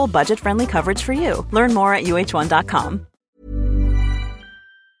flexible, budget-friendly coverage for you. Learn more at uh1.com.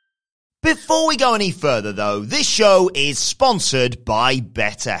 Before we go any further, though, this show is sponsored by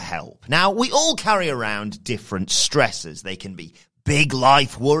BetterHelp. Now, we all carry around different stressors. They can be big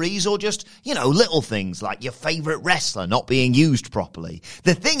life worries or just, little things like your favorite wrestler not being used properly.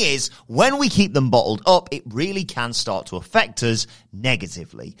 The thing is, when we keep them bottled up, it really can start to affect us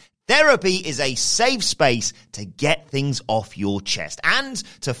negatively. Therapy is a safe space to get things off your chest and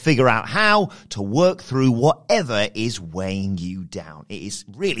to figure out how to work through whatever is weighing you down. It is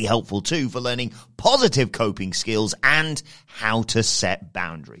really helpful too for learning positive coping skills and how to set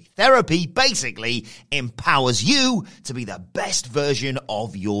boundaries. Therapy basically empowers you to be the best version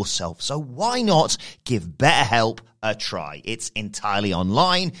of yourself. So why not give BetterHelp a try? It's entirely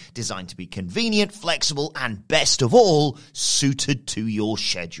online, designed to be convenient, flexible, and best of all, suited to your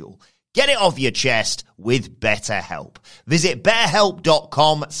schedule. Get it off your chest with BetterHelp. Visit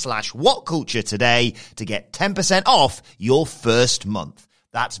betterhelp.com/whatculture today to get 10% off your first month.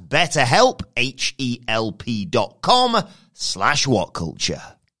 That's BetterHelp,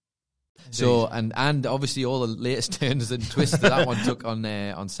 HELP.com/whatculture. So, and obviously all the latest turns and twists that one took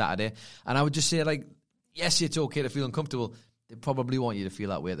on Saturday. And I would just say, yes, it's okay to feel uncomfortable. They probably want you to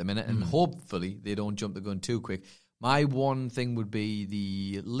feel that way at the minute, and hopefully they don't jump the gun too quick. My one thing would be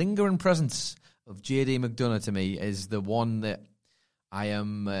the lingering presence of JD McDonough to me is the one that I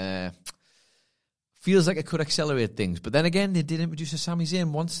am... feels like it could accelerate things. But then again, they did introduce a Sami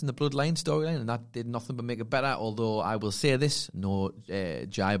Zayn once in the Bloodline storyline, and that did nothing but make it better. Although I will say this, no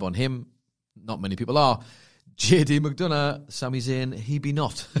jibe on him. Not many people are. JD McDonough, Sami Zayn, he be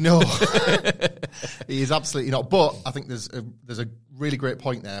not. No, he is absolutely not. But I think there's a really great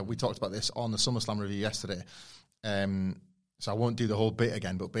point there. We talked about this on the SummerSlam review yesterday. So I won't do the whole bit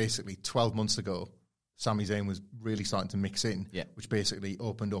again, but basically 12 months ago, Sami Zayn was really starting to mix in, which basically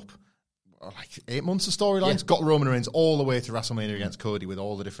opened up 8 months of storylines, got Roman Reigns all the way to WrestleMania against Cody with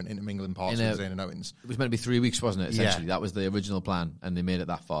all the different intermingling parts of Zayn and Owens. It was meant to be 3 weeks, wasn't it, essentially? That was the original plan, and they made it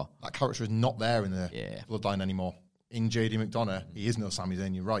that far. That character is not there in the Bloodline anymore. In JD McDonough, he is no Sami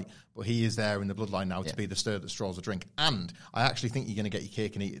Zayn, you're right, but he is there in the Bloodline now to be the stir that straws the drink. And I actually think you're going to get your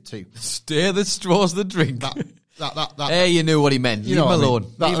cake and eat it too. Stir that straws the drink. That hey, you knew what he meant. Leave him alone.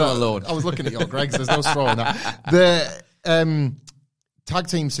 Leave him alone. I was looking at your Greg's. There's no straw in that. The tag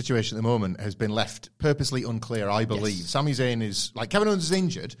team situation at the moment has been left purposely unclear, I believe. Yes. Sami Zayn is... Kevin Owens is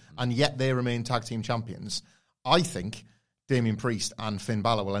injured, and yet they remain tag team champions. I think Damian Priest and Finn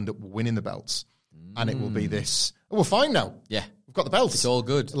Balor will end up winning the belts. And it will be this... Oh, we're fine now. Yeah. We've got the belts. It's all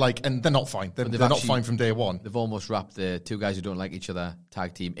good. And they're not fine. They're not fine from day one. They've almost wrapped the two guys who don't like each other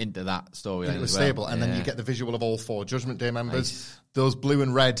tag team into that storyline. It was stable. And then you get the visual of all 4 Judgment Day members. Nice. Those blue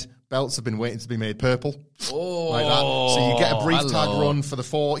and red belts have been waiting to be made purple. Oh. Like that. So you get a brief tag run for the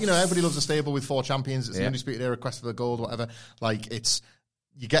 4. Everybody loves a stable with 4 champions. It's an Undisputed Era quest for the gold, whatever.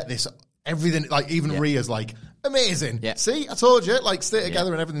 You get this... Everything, even Rhea's amazing. Yeah. See, I told you, stay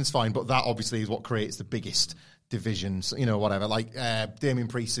together and everything's fine. But that obviously is what creates the biggest divisions, whatever. Damian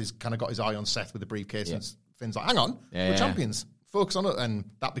Priest has kind of got his eye on Seth with the briefcase and Finn's like, hang on, we're champions. Focus on it, and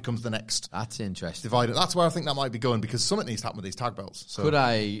that becomes the next. That's interesting. Divided. That's where I think that might be going, because something needs to happen with these tag belts. So. Could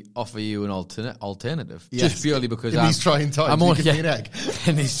I offer you an alternative? Yes. Just purely because in these trying times, I'm only give me an egg.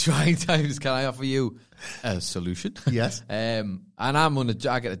 In these trying times, can I offer you a solution? Yes. And I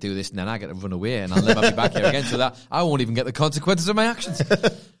get to do this, and then I get to run away, and I'll never be back here again. So that I won't even get the consequences of my actions.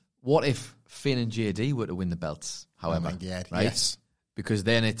 What if Finn and JD were to win the belts? However, oh my God, right? Yes. Because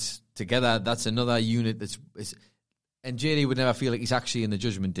then it's together. That's another unit. And JD would never feel like he's actually in the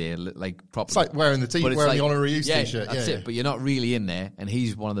Judgment Day, like properly. It's like wearing the the honorary use t-shirt. That's it. But you're not really in there, and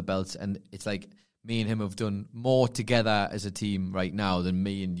he's one of the belts, and it's like me and him have done more together as a team right now than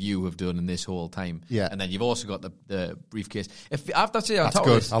me and you have done in this whole time. Yeah. And then you've also got the briefcase. If I have to say, on that's top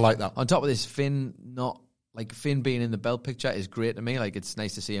good. of this, I like that. On top of this, Finn being in the belt picture is great to me. Like, it's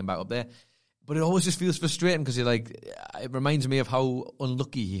nice to see him back up there. But it always just feels frustrating because it reminds me of how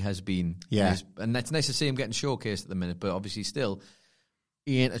unlucky he has been. Yeah. And it's nice to see him getting showcased at the minute, but obviously still,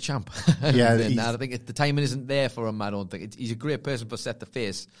 he ain't a champ. Yeah. And I think the timing isn't there for him, I don't think. He's a great person for Seth to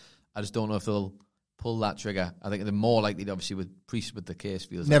face. I just don't know if they'll pull that trigger. I think they're more likely, obviously, with Priest with the case.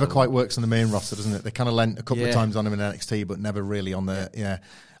 Feels never like quite works on the main roster, doesn't it? They kind of lent a couple of times on him in NXT, but never really on the... Yeah.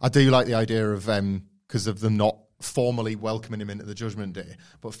 I do like the idea of, because of them not formally welcoming him into the Judgment Day,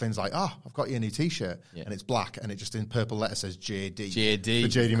 but Finn's like, I've got you a new t-shirt, and it's black, and it just in purple letters says JD for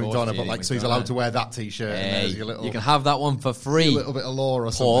JD McDonough, but like, so he's allowed to wear that t-shirt. Hey, and little, you can have that one for free. A little bit of lore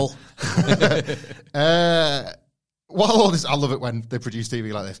or Paul. something. While all this, I love it when they produce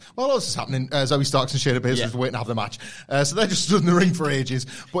TV like this. While all this is happening, Zoe Starks and Shayna Baszler are waiting to have the match. So they're just stood in the ring for ages.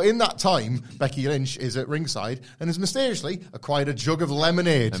 But in that time, Becky Lynch is at ringside and has mysteriously acquired a jug of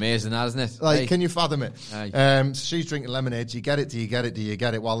lemonade. Amazing, isn't it? Like, can you fathom it? So she's drinking lemonade. Do you get it? Do you get it? Do you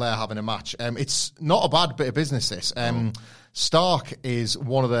get it? While they're having a match. It's not a bad bit of business, this. Stark is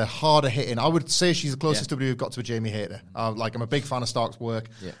one of the harder hitting. I would say she's the closest WWE got to a Jamie Hayter. I'm a big fan of Stark's work.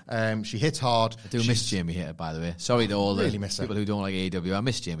 Yeah. She hits hard. I do miss Jamie Hayter, by the way. Sorry to all the people who don't like AEW. I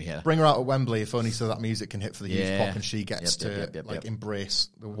miss Jamie Hayter. Bring her out at Wembley, if only so that music can hit for the huge pop and she gets embrace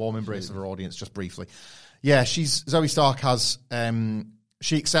the warm embrace of her audience just briefly. Yeah, Zoe Stark has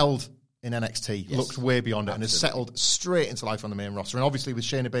she excelled in NXT, looked way beyond it, and has settled straight into life on the main roster. And obviously with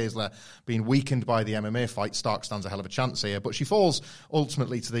Shayna Baszler being weakened by the MMA fight, Stark stands a hell of a chance here. But she falls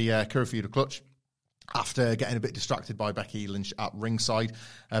ultimately to the Kirifuda clutch after getting a bit distracted by Becky Lynch at ringside.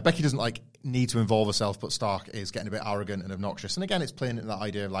 Becky doesn't need to involve herself, but Stark is getting a bit arrogant and obnoxious. And again, it's playing into that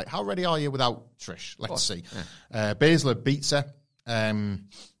idea of how ready are you without Trish? Let's see. Yeah. Baszler beats her.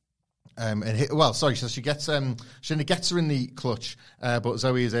 So she gets Shayna gets her in the clutch, but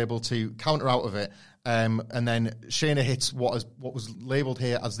Zoe is able to counter out of it, and then Shayna hits what was labelled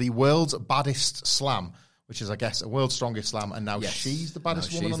here as the world's baddest slam, which is, I guess, a world's strongest slam, and now she's the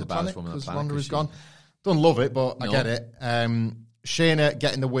baddest woman on the planet because Ronda is gone. Don't love it, but I get it. Shayna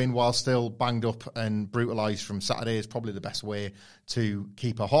getting the win while still banged up and brutalised from Saturday is probably the best way to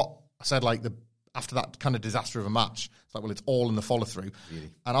keep her hot. I said after that kind of disaster of a match, it's it's all in the follow-through. Really?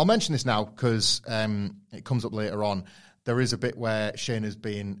 And I'll mention this now because it comes up later on. There is a bit where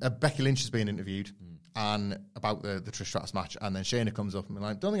Becky Lynch is being interviewed and about the Trish Stratus match, and then Shayna comes up and be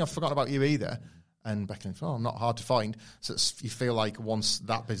like, don't think I've forgotten about you either. And Becky Lynch, I'm not hard to find. So you feel like once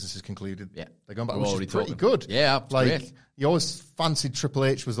that business is concluded, they're going back, which is pretty good. Yeah, great. You always fancied Triple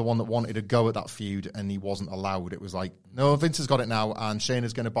H was the one that wanted to go at that feud, and he wasn't allowed. It was no, Vince has got it now, and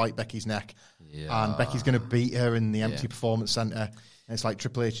Shayna's going to bite Becky's neck, and Becky's going to beat her in the empty performance center. And it's like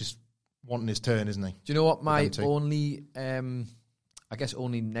Triple H is wanting his turn, isn't he? Do you know what my only, I guess,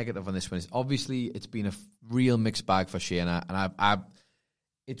 only negative on this one is? Obviously, it's been a real mixed bag for Shayna, and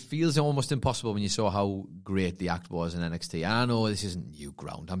it feels almost impossible when you saw how great the act was in NXT. And I know this isn't new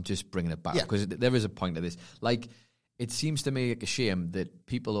ground. I'm just bringing it back because there is a point to this. It seems to me like a shame that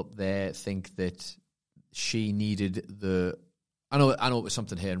people up there think that she needed I know it was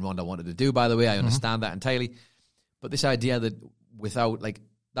something here and Ronda wanted to do, by the way. I understand that entirely. But this idea that without,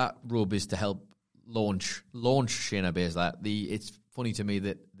 that rub is to help launch Shayna Baszler, it's funny to me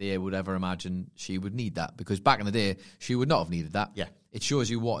that they would ever imagine she would need that, because back in the day, she would not have needed that. Yeah. It shows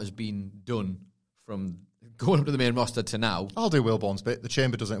you what has been done from going up to the main roster to now. I'll do Wilborn's bit. The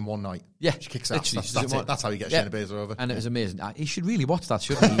Chamber does it in one night. Yeah. She kicks ass. That's how you get Shayna Baszler over. And it was amazing. He should really watch that,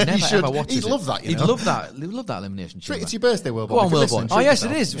 shouldn't he? He never ever watches He'd love that, He'd love that. He'd love that Elimination Chamber. It's your birthday, Wilborn. Go on, Wilborn. Yes,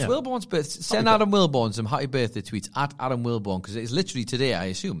 it is. It's Wilborn's birthday. Send Adam Wilborn some happy birthday tweets at Adam Wilborn, because it's literally today, I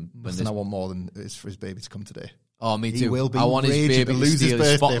assume. Nothing I want more than is for his baby to come today. Oh, me too. He will be I want his raging baby to lose his steal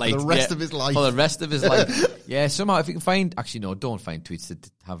birthday spotlight for the rest of his life. For the rest of his life. Yeah, somehow if you can find... Actually, no, don't find tweets that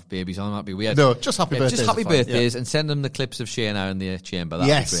have babies on them. That'd be weird. No, just happy birthdays. Just happy are fine, birthdays and send them the clips of Shayna in the chamber.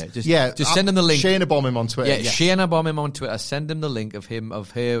 That'd be great. Just send them the link. Shayna bomb him on Twitter. Yeah, yes. Shayna bomb him on Twitter. Send him the link of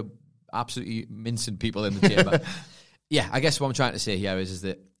her absolutely mincing people in the chamber. Yeah, I guess what I'm trying to say here is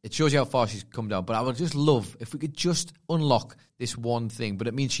that it shows you how far she's come down. But I would just love if we could just unlock this one thing. But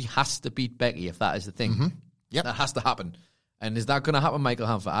it means she has to beat Becky if that is the thing. Mm-hmm. Yep. That has to happen. And is that going to happen, Michael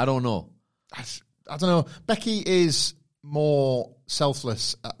Hanford? I don't know. I don't know. Becky is more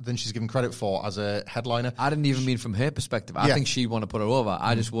selfless than she's given credit for as a headliner. I didn't even mean from her perspective. I think she'd want to put her over.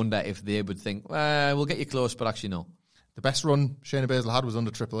 I just wonder if they would think, well, we'll get you close, but actually no. The best run Shayna Baszler had was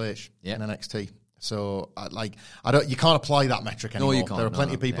under Triple H in NXT. So, you can't apply that metric anymore. No, you can't. There are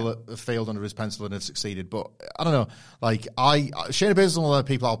plenty of people that have failed under his pencil and have succeeded. But I don't know. Shayna Baszler is one of the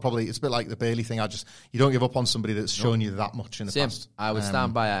people it's a bit like the Bayley thing. You don't give up on somebody that's shown you that much in the past. I would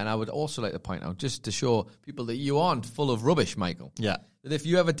stand by it. And I would also like to point out, just to show people that you aren't full of rubbish, Michael. Yeah. That if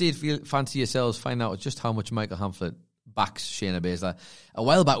you ever did fancy yourselves, find out just how much Michael Hanford backs Shayna Baszler. A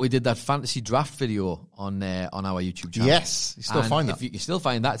while back, we did that fantasy draft video on our YouTube channel. Yes, you still find that. You still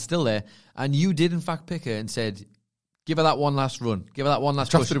find that, it's still there. And you did, in fact, pick her and said, give her that one last run. Give her that one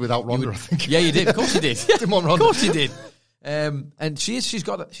last push. Drafted her without Ronda, I think. Yeah, you did. Of course you did. Didn't want Ronda. Of course you did. And she's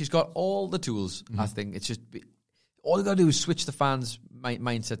got all the tools, I think. It's just... all you got to do is switch the fans'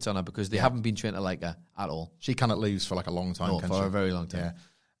 mindsets on her because they haven't been trained to like her at all. She cannot lose for a long time, for a very long time.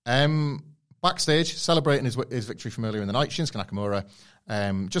 Yeah. Backstage, celebrating his victory from earlier in the night, Shinsuke Nakamura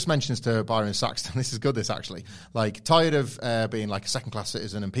just mentions to Byron Saxton, this is good, this actually, tired of being a second-class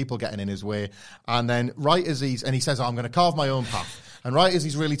citizen and people getting in his way. And then he says, I'm going to carve my own path. And right as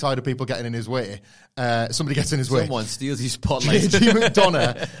he's really tired of people getting in his way, somebody gets in his way. Someone steals his spotlight. JD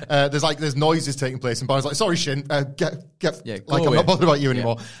McDonough, there's noises taking place, and Byron's like, sorry, Shin, I'm not bothered about you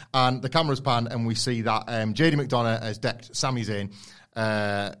anymore. And the camera's pan, and we see that JD McDonough has decked Sami Zayn.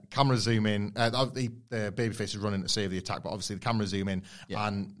 Camera zoom in. The babyface is running to save the attack, but obviously the camera zoom in,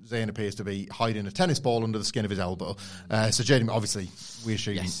 and Zayn appears to be hiding a tennis ball under the skin of his elbow. So JD, obviously, we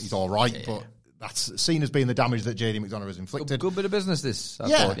assume he's all right, but that's seen as being the damage that JD McDonough has inflicted. Good bit of business, this. I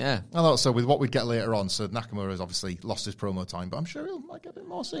thought. I thought so. With what we'd get later on, so Nakamura has obviously lost his promo time, but I'm sure he might get a bit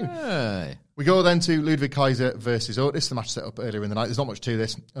more soon. We go then to Ludwig Kaiser versus Otis, the match set up earlier in the night. There's not much to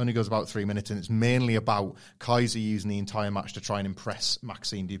this. It only goes about 3 minutes, and it's mainly about Kaiser using the entire match to try and impress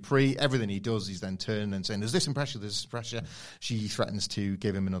Maxine Dupree. Everything he does, he's then turning and saying, does this impress you? Does this impress you? She threatens to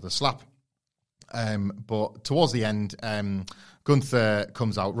give him another slap. But towards the end, Gunther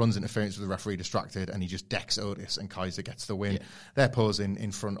comes out, runs interference with the referee, distracted, and he just decks Otis, and Kaiser gets the win. They're posing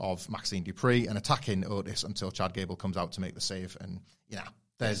in front of Maxine Dupree and attacking Otis until Chad Gable comes out to make the save. And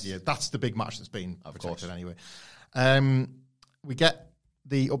that's the big match that's been protected anyway. We get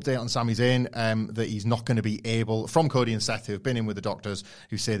the update on Sami Zayn that he's not going to be able, from Cody and Seth, who have been in with the doctors,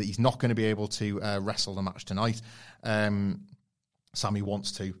 who say that he's not going to be able to wrestle the match tonight. Sammy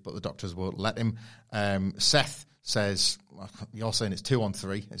wants to, but the doctors won't let him. Seth says, you're saying it's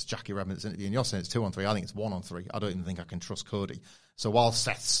 2-on-3. It's Jackie Redmond's interview, and you're saying it's 2-on-3. I think it's 1-on-3. I don't even think I can trust Cody. So while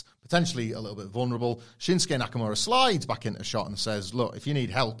Seth's potentially a little bit vulnerable, Shinsuke Nakamura slides back into shot and says, look, if you need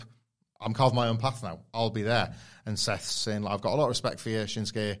help, I'm carving my own path now. I'll be there. And Seth's saying, I've got a lot of respect for you,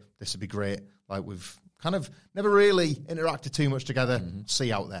 Shinsuke. This would be great. We've kind of never really interacted too much together. See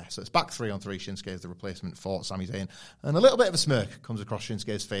you out there. So it's back 3-on-3. Shinsuke is the replacement for Sami Zayn. And a little bit of a smirk comes across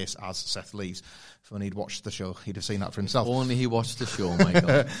Shinsuke's face as Seth leaves. If only he'd watched the show, he'd have seen that for himself. If only he watched the show,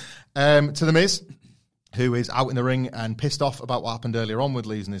 Michael. To The Miz, who is out in the ring and pissed off about what happened earlier on with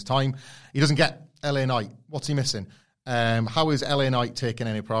losing his time. He doesn't get LA Knight. What's he missing? How is LA Knight taking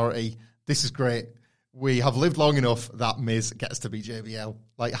any priority? This is great. We have lived long enough that Miz gets to be JBL.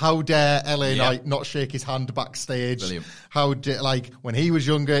 How dare LA Knight not shake his hand backstage? Brilliant. How when he was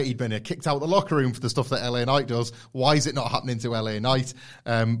younger, he'd been kicked out of the locker room for the stuff that LA Knight does. Why is it not happening to LA Knight?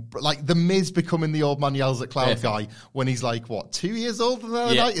 The Miz becoming the old man yells at cloud guy when he's 2 years older than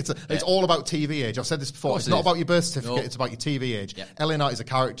LA Knight? It's all about TV age. I've said this before. It's not about your birth certificate. It's about your TV age. Yeah. LA Knight as a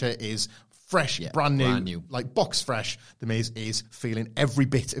character is fresh, brand new, box fresh. The Miz is feeling every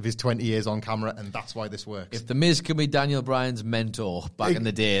bit of his 20 years on camera, and that's why this works. If The Miz can be Daniel Bryan's mentor back in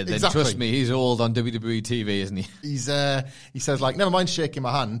the day, then trust me, he's old on WWE TV, isn't he? He says, never mind shaking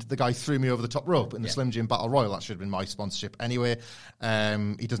my hand, the guy threw me over the top rope in the Slim Jim Battle Royal. That should have been my sponsorship anyway.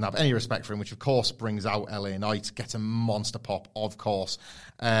 He doesn't have any respect for him, which of course brings out LA Knight, gets a monster pop, of course.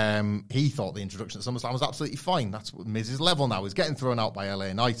 He thought the introduction at SummerSlam was absolutely fine. That's what Miz's level now, is getting thrown out by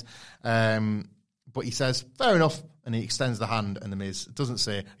LA Knight. But he says, fair enough, and he extends the hand, and The Miz doesn't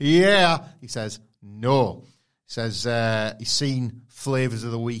say, yeah, he says, no. says he's seen flavours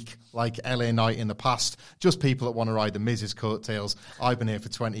of the week like LA Knight in the past, just people that want to ride the Miz's coattails. I've been here for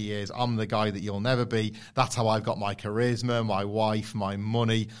 20 years. I'm the guy that you'll never be. That's how I've got my charisma, my wife, my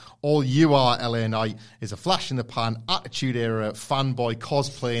money. All you are, LA Knight, is a flash in the pan, attitude era fanboy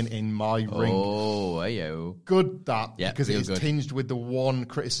cosplaying in my ring. Oh, ayo. Good that, Yeah, because it is good. tinged with the one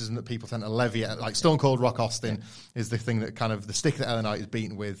criticism that people tend to levy at. Like Stone Cold Rock Austin is the thing that kind of, the stick that LA Knight is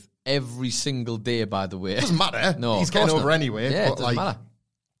beaten with. Every single day, by the way. It doesn't matter. No, he's of course getting over not. anyway. Yeah, but it doesn't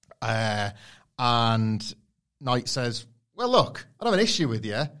matter. And Knight says, well, look, I don't have an issue with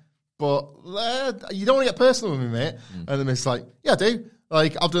you, but you don't want to get personal with me, mate. And the Miz's like, yeah, I do.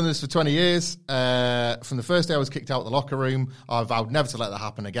 Like, I've done this for 20 years. From the first day I was kicked out of the locker room, I vowed never to let that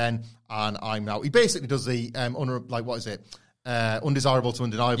happen again. And I'm now... He basically does the, undesirable to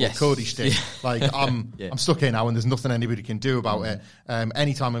undeniable Cody shtick. Like, I'm stuck here now and there's nothing anybody can do about it.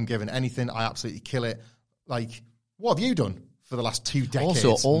 Anytime I'm given anything, I absolutely kill it. Like, what have you done for the last 2 decades?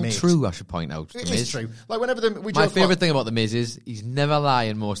 Also, all mate? true, I should point out. It is true. Like, whenever we My joke favourite about, thing about The Miz is he's never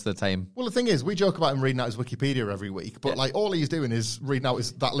lying most of the time. well, the thing is, we joke about him reading out his Wikipedia every week, but like all he's doing is reading out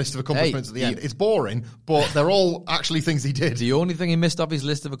that list of accomplishments at the end. It's boring, but they're all actually things he did. The only thing he missed off his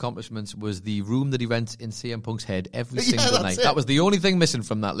list of accomplishments was the room that he rents in CM Punk's head every single that's night. it. That was the only thing missing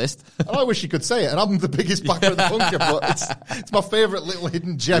from that list. And I wish he could say it, and I'm the biggest backer of the bunker, but it's my favourite little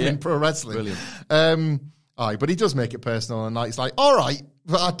hidden gem in pro wrestling. Brilliant. But he does make it personal, and Knight's like, all right,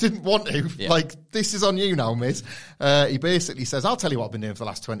 but I didn't want to. Yeah. Like, this is on you now, Miz. He basically says, I'll tell you what I've been doing for the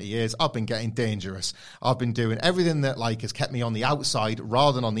last 20 years. I've been getting dangerous. I've been doing everything that, like, has kept me on the outside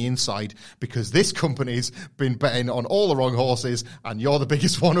rather than on the inside, because this company's been betting on all the wrong horses, and you're the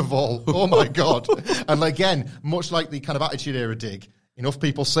biggest one of all. Oh, my God. And, again, much like the kind of Attitude Era dig, enough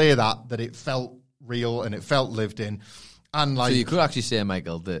people say that it felt real and it felt lived in. And like, So you could actually say,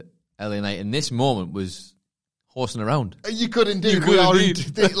 Michael, that LA Knight in this moment was horsing around. You could indeed. You could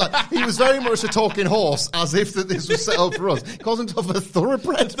indeed. Like, he was very much a talking horse, as if that this was set up for us. He calls himself a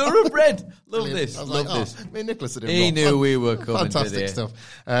thoroughbred. Thoroughbred. Love Brilliant. this. I was Love like, this. Me and Nicholas are doing He well. knew we were coming Fantastic today. stuff.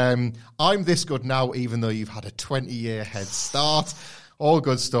 I'm this good now, even though you've had a 20-year head start. All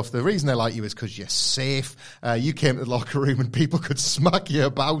good stuff. The reason they like you is because you're safe. You came to the locker room and people could smack you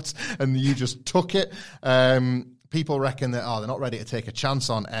about, and you just took it. People reckon that, they're not ready to take a chance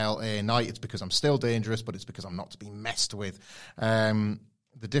on LA Knight. It's because I'm still dangerous, but it's because I'm not to be messed with. The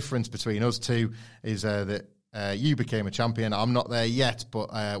difference between us two is that you became a champion. I'm not there yet,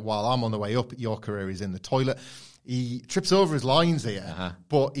 but while I'm on the way up, your career is in the toilet. He trips over his lines here,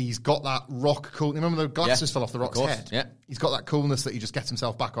 but he's got that rock cool. Remember the glasses fell off the Rock's head? Yeah. He's got that coolness that he just gets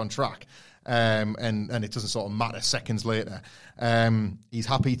himself back on track. And it doesn't sort of matter seconds later. He's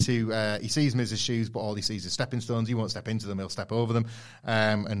happy to, he sees Miz's shoes, but all he sees is stepping stones. He won't step into them, he'll step over them,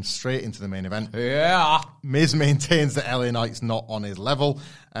 and straight into the main event. Yeah. Miz maintains that LA Knight's not on his level,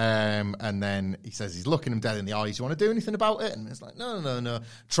 and then he says he's looking him dead in the eyes. You want to do anything about it? And Miz's like, no.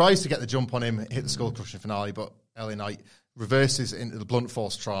 Tries to get the jump on him, hit the skull crushing finale, but LA Knight reverses into the blunt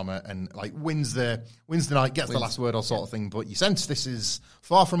force trauma and wins the night, gets the last word, all sort of thing. But you sense this is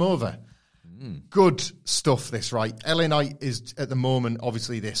far from over. Good stuff, this, right? LA Knight is, at the moment,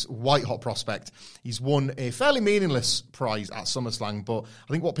 obviously this white-hot prospect. He's won a fairly meaningless prize at SummerSlam, but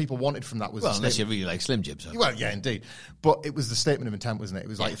I think what people wanted from that was... Well, unless you really like Slim Jim. So. Well, yeah, indeed. But it was the statement of intent, wasn't it? It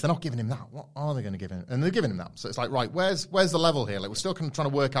was like, if they're not giving him that, what are they going to give him? And they're giving him that. So it's like, right, where's the level here? Like, we're still kind of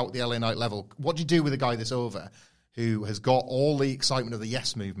trying to work out the LA Knight level. What do you do with a guy this over who has got all the excitement of the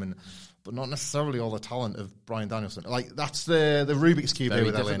Yes movement, but not necessarily all the talent of Bryan Danielson? Like, that's the Rubik's Cube here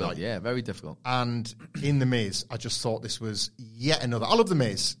with LA Knight. Yeah, very difficult. And in The Miz, I just thought this was yet another... I love The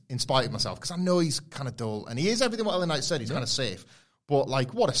Miz, in spite of myself, because I know he's kind of dull, and he is everything what LA Knight said, he's kind of safe. But,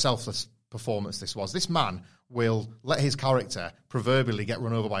 what a selfless performance this was. This man will let his character proverbially get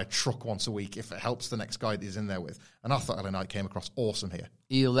run over by a truck once a week if it helps the next guy that he's in there with. And I thought LA Knight came across awesome here.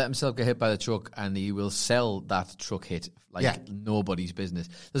 He'll let himself get hit by the truck, and he will sell that truck hit like nobody's business.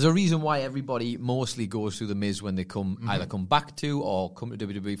 There's a reason why everybody mostly goes through The Miz when they either come back to or come to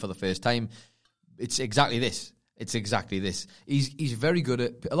WWE for the first time. It's exactly this. He's very good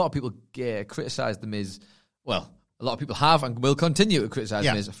at... A lot of people criticise The Miz. Well, a lot of people have and will continue to criticise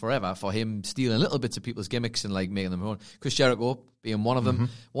Miz forever for him stealing little bits of people's gimmicks and making them own. Chris Jericho being one of them.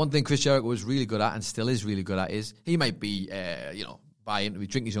 One thing Chris Jericho was really good at and still is really good at is he might be, buy into,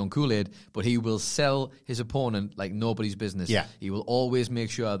 drink his own Kool-Aid, but he will sell his opponent like nobody's business. Yeah. He will always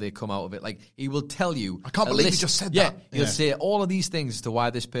make sure they come out of it. He will tell you. I can't believe you just said that. He'll say all of these things as to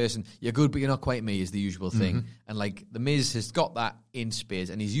why this person, you're good, but you're not quite me, is the usual thing. And The Miz has got that in spades,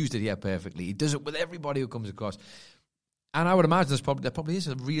 and he's used it here perfectly. He does it with everybody who comes across. And I would imagine there probably is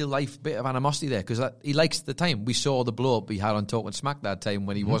a real life bit of animosity there because he likes the time. We saw the blow up he had on Talking Smack that time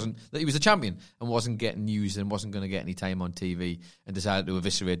when he wasn't, that he was a champion and wasn't getting used and wasn't going to get any time on TV and decided to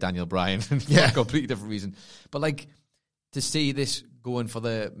eviscerate Daniel Bryan for a completely different reason. But like to see this going for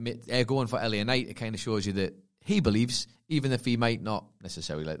LA Knight, it kind of shows you that he believes, even if he might not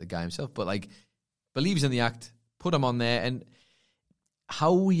necessarily like the guy himself, but like believes in the act, put him on there. And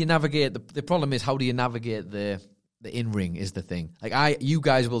how you navigate the problem is, how do you navigate the in-ring is the thing. Like you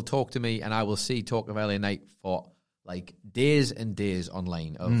guys will talk to me and I will talk of LA Knight for like days and days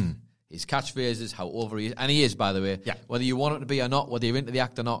online of his catchphrases, how over he is. And he is, by the way. Yeah. Whether you want it to be or not, whether you're into the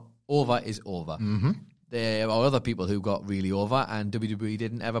act or not, over is over. Mm-hmm. There are other people who got really over and WWE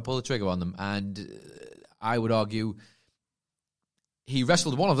didn't ever pull the trigger on them. And I would argue he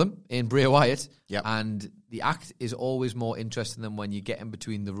wrestled one of them in Bray Wyatt. Yep. And the act is always more interesting than when you get in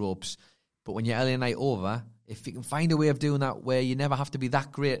between the ropes. But when you're LA Knight over, if you can find a way of doing that where you never have to be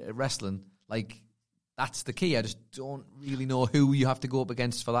that great at wrestling, like, that's the key. I just don't really know who you have to go up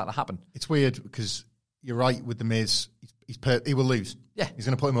against for that to happen. It's weird because you're right with The Miz. He will lose. Yeah. He's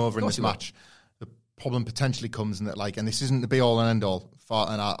going to put him over in this match. The problem potentially comes in that, like, and this isn't the be-all and end-all,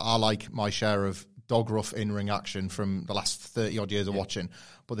 and I like my share of dog-rough in-ring action from the last 30-odd years of watching,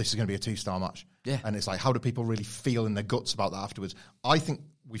 but this is going to be a 2-star match. Yeah. And it's like, how do people really feel in their guts about that afterwards? I think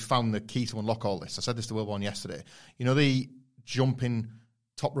we found the key to unlock all this. I said this to Wilborn yesterday. You know the jumping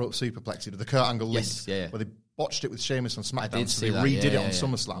top rope superplex, the Kurt Angle leap, where they botched it with Sheamus on SmackDown, so they redid it on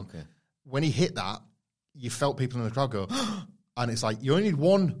SummerSlam. Okay. When he hit that, you felt people in the crowd go, and it's like, you only need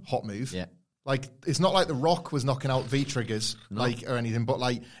one hot move. Yeah. Like, it's not like The Rock was knocking out V-triggers, like, or anything, but,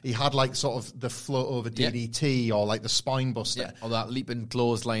 like, he had, like, sort of the float over DDT or, like, the spine buster. Or that leaping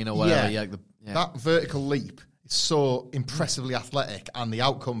clothesline or whatever. That vertical leap is so impressively athletic, and the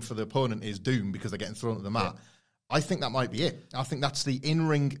outcome for the opponent is doom because they're getting thrown to the mat. I think that might be it. I think that's the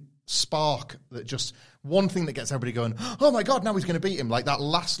in-ring spark, that just one thing that gets everybody going, oh, my God, now he's going to beat him. Like, that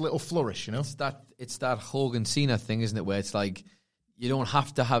last little flourish, you know? It's that Hogan-Cena thing, isn't it, where it's like, you don't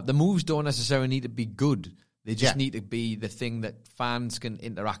have to have... The moves don't necessarily need to be good. They just need to be the thing that fans can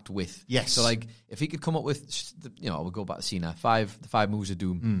interact with. Yes. So, like, if he could come up with... we'll go back to Cena. The 5 moves of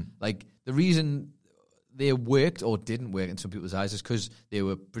doom. Like, the reason they worked or didn't work in some people's eyes is because they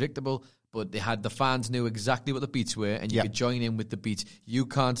were predictable, but the fans knew exactly what the beats were, and you could join in with the beats. You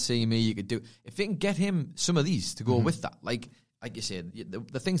can't see me. You could do... If they can get him some of these to go with that, like you said,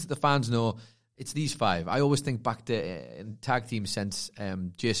 the things that the fans know... It's these 5. I always think back to in tag team sense,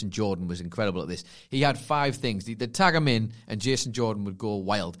 Jason Jordan was incredible at this. He had 5 things. They'd tag him in and Jason Jordan would go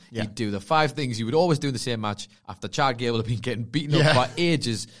wild. Yeah. He'd do the 5 things you would always do in the same match after Chad Gable had been getting beaten up for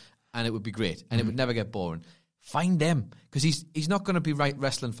ages, and it would be great. And it would never get boring. Find them, because he's not going to be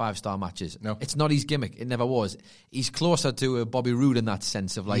wrestling 5-star matches. No. It's not his gimmick. It never was. He's closer to a Bobby Roode in that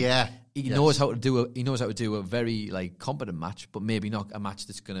sense of like he knows how to do a very like competent match, but maybe not a match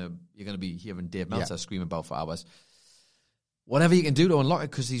that's you're gonna be hearing Dave Meltzer scream about for hours. Whatever you can do to unlock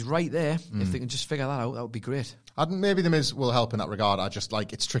it, because he's right there. If they can just figure that out, that would be great. Maybe The Miz will help in that regard. I just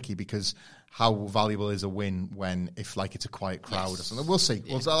like, it's tricky because how valuable is a win if like it's a quiet crowd or something. We'll see.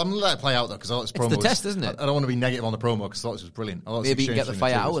 I'm going to let it play out though, because I thought this promo it's the test, isn't it? I don't want to be negative on the promo because I thought this was brilliant. Maybe you can get the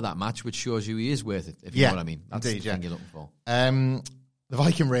fire out of that match, which shows you he is worth it, if you know what I mean. That's the thing you're looking for. The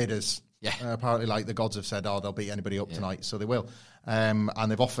Viking Raiders. Apparently, like, the gods have said, they'll beat anybody up tonight, so they will. And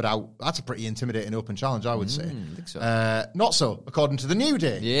they've offered out, that's a pretty intimidating open challenge, I would say. I think so. Not so, according to the New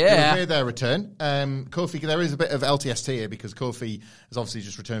Day. Who made their return. Kofi, there is a bit of LTST here because Kofi has obviously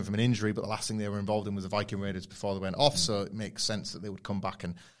just returned from an injury, but the last thing they were involved in was the Viking Raiders before they went off, so it makes sense that they would come back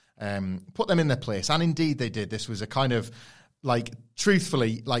and put them in their place. And indeed they did. This was a kind of, like,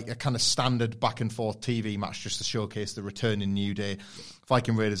 truthfully, like a kind of standard back and forth TV match just to showcase the return in New Day.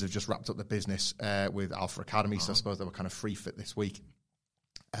 Viking Raiders have just wrapped up the business with Alpha Academy, so I suppose they were kind of free fit this week.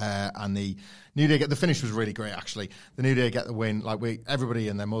 And the New Day the finish was really great, actually. The New Day get the win. Like, everybody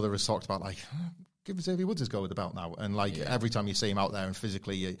and their mother has talked about, like, give Xavier Woods his go with the belt now. And, like, every time you see him out there and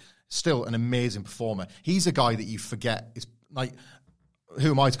physically, still an amazing performer. He's a guy that you forget is, like...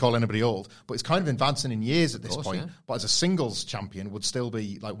 Who am I to call anybody old? But it's kind of advancing in years at this point. Yeah. But as a singles champion, would still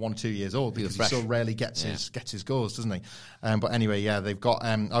be like 1-2 years old because he so rarely gets his goals, doesn't he? But anyway, they've got.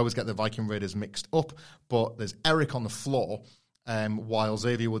 I always get the Viking Raiders mixed up. But there's Eric on the floor while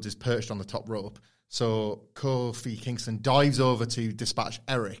Xavier Woods is perched on the top rope. So Kofi Kingston dives over to dispatch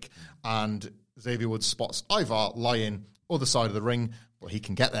Eric, and Xavier Woods spots Ivar lying other side of the ring, but he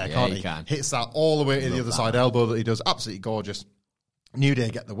can get there, can't he? Hits that all the way to the other side elbow that he does. Absolutely gorgeous. New Day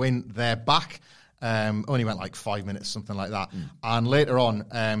get the win. They're back. Only went like 5 minutes, something like that. And later on,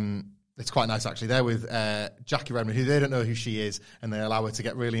 It's quite nice, actually. They're with Jackie Redmond, who they don't know who she is, and they allow her to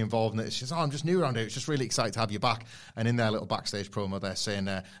get really involved in it. She says, I'm just new around here. It's just really excited to have you back. And in their little backstage promo, they're saying,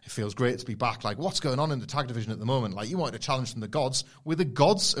 it feels great to be back. Like, what's going on in the tag division at the moment? Like, you wanted a challenge from the gods. We're the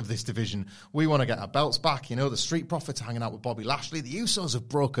gods of this division. We want to get our belts back. You know, the Street Profits are hanging out with Bobby Lashley. The Usos have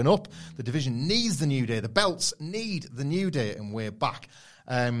broken up. The division needs the New Day. The belts need the New Day, and we're back.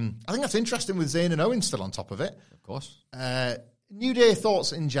 I think that's interesting with Zayn and Owen still on top of it. Of course. New Day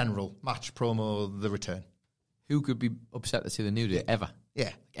thoughts in general, match, promo, the return. Who could be upset to see the New Day ever?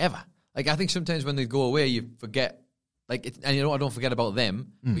 Yeah. Ever. Like, I think sometimes when they go away, you forget, like, and you know, I don't forget about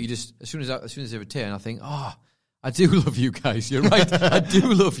them, but you just, as soon as they return, I think, oh, I do love you guys. You're right. I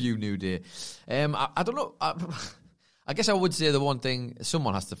do love you, New Day. I don't know. I guess I would say the one thing,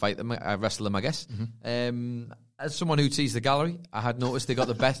 someone has to fight them, wrestle them, I guess. Mm-hmm. As someone who sees the gallery, I had noticed they got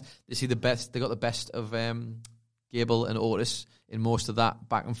the best. They got the best of Gable and Otis in most of that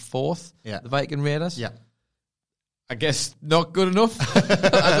back and forth. Yeah. The Viking Raiders. Yeah. I guess not good enough.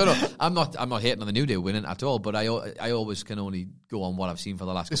 I don't know. I'm not hating on the New Day winning at all, but I always can only go on what I've seen for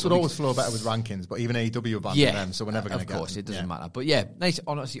the last This couple would of weeks. always flow better with rankings, but even AEW abandoned them, so we're never going to get them. Of course, it doesn't matter. But yeah, nice.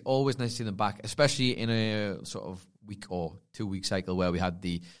 Honestly, always nice to see them back, especially in a sort of week or 2 week cycle where we had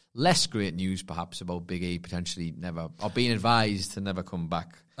the less great news, perhaps, about Big E potentially never, or being advised to never come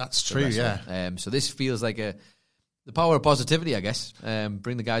back. That's true, yeah. So this feels like the power of positivity, I guess.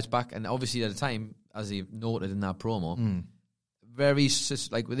 Bring the guys back, and obviously at the time, as he noted in that promo, very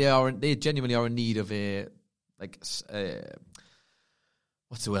like they genuinely are in need of a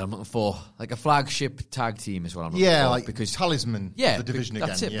what's the word I'm looking for? Like a flagship tag team is what I'm looking for. Yeah, like because talisman. Yeah, the division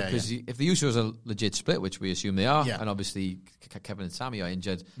that's again. It. Because if the Usos are legit split, which we assume they are, yeah. and obviously Kevin and Sami are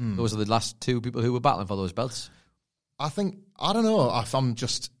injured, those are the last two people who were battling for those belts. I don't know if I'm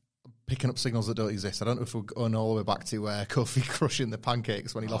just picking up signals that don't exist. I don't know if we're going all the way back to Kofi crushing the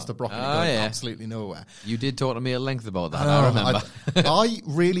pancakes when he lost to Brock and going absolutely nowhere. You did talk to me at length about that, I remember. I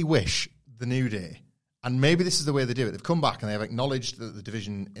really wish the New Day, and maybe this is the way they do it, they've come back and they've acknowledged that the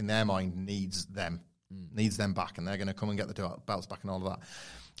division in their mind needs them back, and they're going to come and get the belts back and all of that.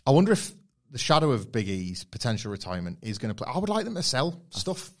 I wonder if the shadow of Big E's potential retirement is going to play. I would like them to sell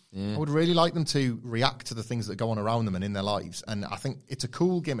stuff. Yeah. I would really like them to react to the things that go on around them and in their lives. And I think it's a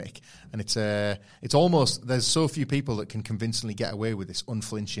cool gimmick. And it's almost, there's so few people that can convincingly get away with this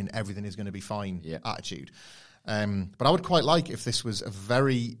unflinching, everything is going to be fine attitude. But I would quite like if this was a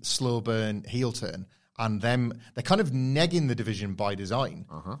very slow burn heel turn, and they're kind of negging the division by design.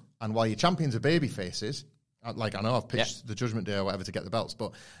 Uh-huh. And while your champions are baby faces, like I know I've pitched the Judgment Day or whatever to get the belts,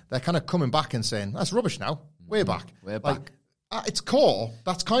 but they're kind of coming back and saying, that's rubbish now. We're back. We're back. At its core,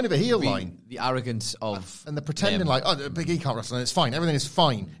 that's kind of a heel line. The arrogance of... And they're pretending like, oh, Big E can't wrestle, and it's fine. Everything is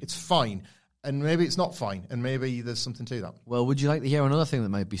fine. It's fine. And maybe it's not fine, and maybe there's something to that. Well, would you like to hear another thing that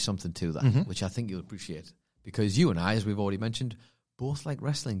might be something to that, which I think you'll appreciate? Because you and I, as we've already mentioned, both like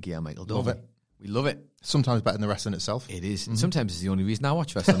wrestling gear, Michael, don't we? We love it. Sometimes better than the wrestling itself. It is. And sometimes it's the only reason I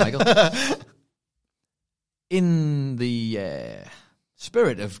watch wrestling, Michael. In the...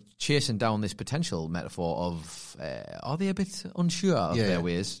 spirit of chasing down this potential metaphor of are they a bit unsure of their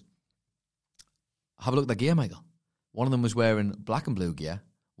ways? Have a look at their gear, Michael. One of them was wearing black and blue gear.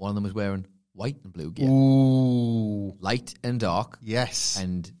 One of them was wearing white and blue gear. Ooh. Light and dark. Yes.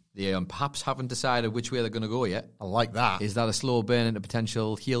 And they perhaps haven't decided which way they're going to go yet. I like that. Is that a slow burn into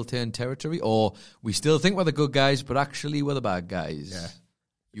potential heel turn territory? Or we still think we're the good guys, but actually we're the bad guys? Yeah.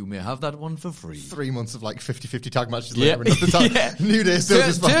 You may have that one for free. 3 months of like 50-50 tag matches later. And New Day still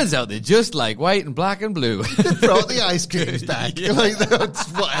just turns out they're just like white and black and blue. They brought the ice creams back. Like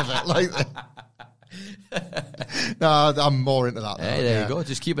whatever. No, I'm more into that. Hey, there you go.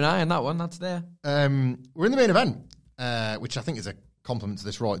 Just keep an eye on that one. That's there. We're in the main event, which I think is a compliment to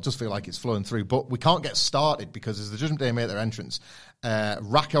this Raw. It does feel like it's flowing through, but we can't get started because as the Judgment Day make their entrance,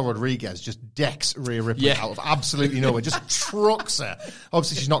 Raquel Rodriguez just decks Rhea Ripley out of absolutely nowhere, just trucks her.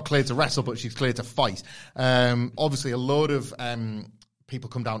 Obviously, she's not cleared to wrestle, but she's cleared to fight. Obviously, a load of people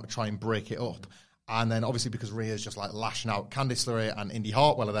come down to try and break it up. And then, obviously, because Rhea's just like lashing out, Candice LeRae and Indy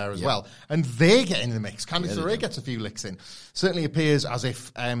Hartwell are there as well. And they get in the mix. Candice LeRae gets a few licks in. Certainly appears as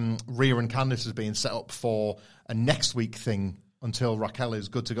if Rhea and Candice is being set up for a next week thing until Raquel is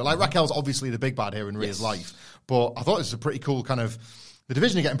good to go. Like, Raquel's obviously the big bad here in Rhea's life. But I thought this was a pretty cool kind of... The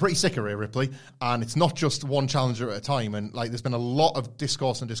division are getting pretty sick of Rhea Ripley, and it's not just one challenger at a time. And like, there's been a lot of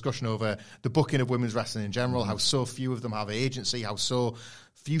discourse and discussion over the booking of women's wrestling in general, how so few of them have agency, how so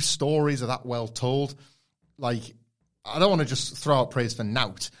few stories are that well told. Like, I don't want to just throw out praise for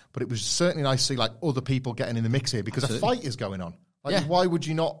Nout, but it was certainly nice to see like other people getting in the mix here because a fight is going on. Like, why would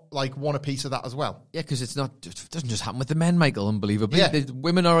you not want a piece of that as well? Yeah, because it doesn't just happen with the men, Michael. Unbelievably, Yeah. The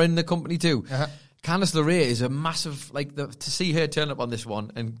women are in the company too. Uh-huh. Candice LeRae is a massive to see her turn up on this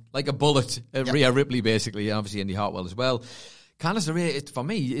one and like a bullet at Rhea Ripley basically, and obviously Indy Hartwell as well. Candice LeRae, for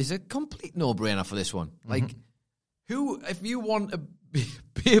me, is a complete no-brainer for this one. Like, who, if you want a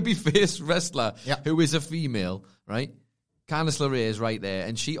babyface wrestler who is a female, right? Candice LeRae is right there,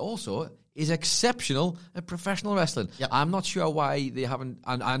 and she also is exceptional at professional wrestling. Yep. I'm not sure why they haven't,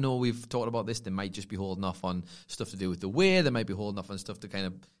 and I know we've talked about this, they might just be holding off on stuff to do with the wear, they might be holding off on stuff to kind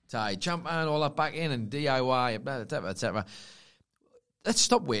of tie Ciampa and all that back in, and DIY, etc., etc. Let's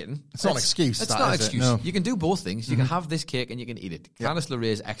stop waiting. It's not an excuse. It's not an excuse. No. You can do both things. You can have this cake and you can eat it. Candice LeRae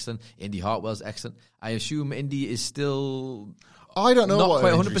is excellent. Indy Hartwell's excellent. I assume Indy is still... I don't know not what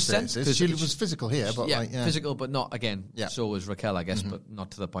quite her 100%. Because she was physical here, but physical, but not, again, so was Raquel, I guess, but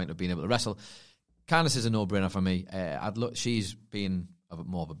not to the point of being able to wrestle. Candice is a no-brainer for me. She's been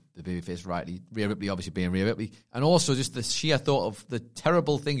more of the babyface, rightly. Rhea Ripley obviously being Rhea Ripley. And also just the sheer thought of the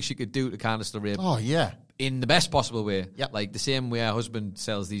terrible things she could do to Candice LeRae. Oh, yeah. In the best possible way. Yep. Like the same way her husband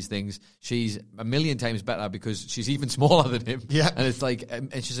sells these things, she's a million times better because she's even smaller than him. Yeah. And it's like,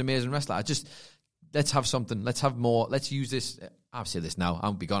 and she's an amazing wrestler. Let's have something. Let's have more. Let's use this. I'll say this now.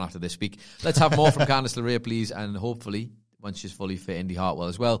 I'll be gone after this week. Let's have more from Candice LeRae, please. And hopefully, once she's fully fit, Indy Hartwell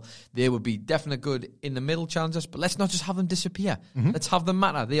as well. They would be definitely good in the middle challengers, but let's not just have them disappear. Let's have them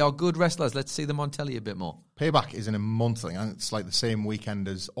matter. They are good wrestlers. Let's see them on telly a bit more. Payback is in a month, and it's like the same weekend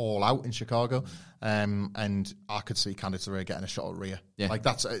as All Out in Chicago. And I could see Candice LeRae getting a shot at Rhea. Yeah. Like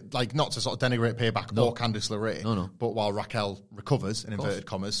that's like not to sort of denigrate Payback or Candice LeRae. No. But while Raquel recovers, in inverted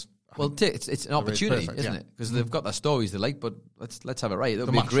commas. Well, it's an opportunity, perfect, isn't it? Because they've got their stories they like, but let's have it right. It would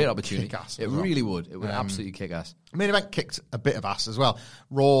The be a match great would opportunity. kick ass It as well. really would. It would absolutely kick ass. Main event kicked a bit of ass as well.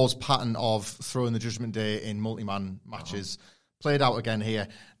 Raw's pattern of throwing the Judgment Day in multi-man matches played out again here.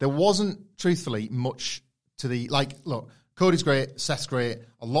 There wasn't, truthfully, much to the... Look, Cody's great, Seth's great.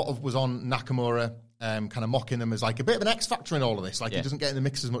 A lot was on Nakamura, kind of mocking them as like a bit of an X factor in all of this. Like he doesn't get in the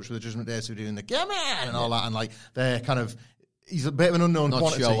mix as much with the Judgment Day, so doing the "Come on" and all that, and like they're kind of... He's a bit of an unknown Not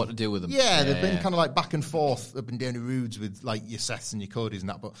quantity. sure what to do with them. Yeah, they've been kind of like back and forth. They've been down the roads with like your Seths and your Codys and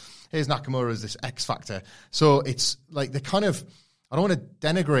that. But here's Nakamura as this X factor. So it's like they're kind of, I don't want to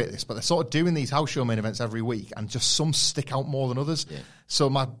denigrate this, but they're sort of doing these house show main events every week, and just some stick out more than others. Yeah. So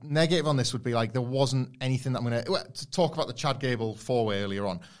my negative on this would be like there wasn't anything that I'm going to talk about the Chad Gable 4-way earlier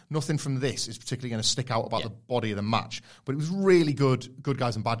on. Nothing from this is particularly going to stick out about the body of the match, but it was really good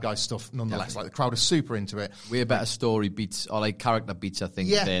guys and bad guys stuff nonetheless. Like the crowd is super into it. Way better story beats or like character beats, I think,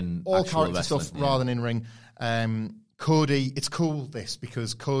 than all actual character wrestling. stuff rather than in ring. Cody, it's cool this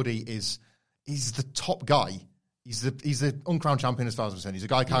because Cody he's the top guy. He's the uncrowned champion as far as I'm concerned. He's a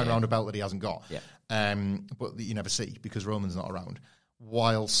guy carrying around a belt that he hasn't got, but that you never see because Roman's not around.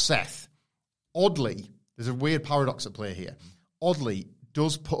 While Seth, oddly, there's a weird paradox at play here. Oddly,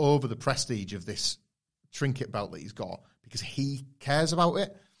 does put over the prestige of this trinket belt that he's got because he cares about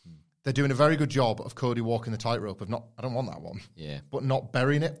it. They're doing a very good job of Cody walking the tightrope of not. I don't want that one, but not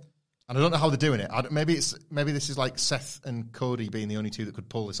burying it. And I don't know how they're doing it. Maybe this is like Seth and Cody being the only two that could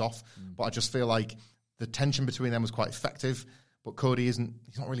pull this off. But I just feel like the tension between them was quite effective, but Cody he's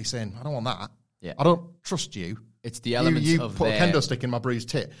not really saying, I don't want that. Yeah. I don't trust you. It's the elements you of put a kendo stick in my bruised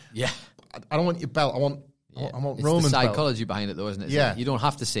tit. Yeah. I don't want your belt. I want it's Roman's the belt. psychology behind it, though, isn't it? Yeah. You don't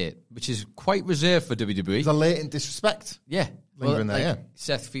have to say it, which is quite reserved for WWE. There's a latent disrespect. Yeah. Lingering there,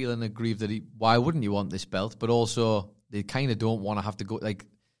 Seth feeling aggrieved that why wouldn't you want this belt? But also, they kind of don't want to have to go, like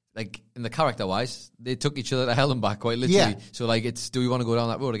in the character-wise, they took each other to hell and back, quite literally. Yeah. So, do we want to go down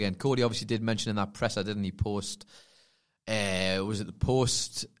that road again? Cody obviously did mention in that presser, didn't he, post, was it the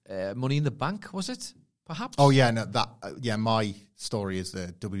post Money in the Bank, was it? Perhaps? Oh, yeah, no, my story is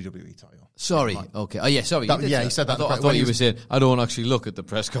the WWE title. Sorry, okay. Oh, yeah, sorry. He said that. I thought he was saying, I don't actually look at the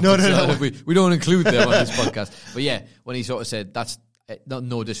press conference. No. We don't include them on this podcast. But yeah, when he sort of said, that's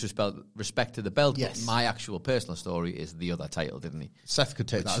no disrespect to the belt, but my actual personal story is the other title, didn't he? Seth could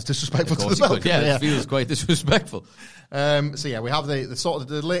take that as disrespectful to the belt. Yeah, it feels quite disrespectful. We have the sort of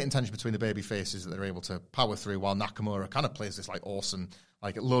the latent tension between the baby faces that they're able to power through, while Nakamura kind of plays this like awesome,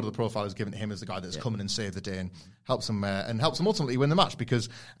 like a load of the profile is given to him as the guy that's coming and saved the day and helps him ultimately win the match because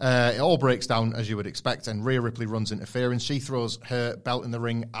it all breaks down as you would expect, and Rhea Ripley runs interference. She throws her belt in the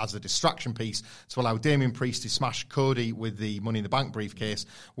ring as a distraction piece to allow Damian Priest to smash Cody with the Money in the Bank briefcase,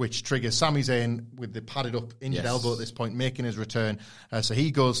 which triggers Sami Zayn with the padded up injured elbow at this point, making his return. So he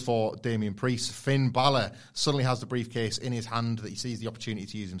goes for Damian Priest. Finn Balor suddenly has the briefcase in his hand that he sees the opportunity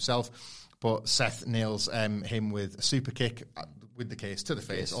to use himself. but Seth nails him with a super kick with the case to the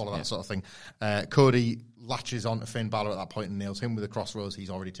face, all of that sort of thing. Cody latches onto Finn Balor at that point and nails him with a crossroads. He's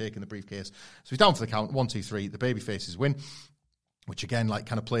already taken the briefcase. So he's down for the count. 1, 2, 3. The babyfaces win, which again, like,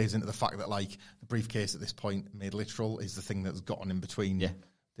 kind of plays into the fact that, like, the briefcase at this point, made literal, is the thing that's gotten in between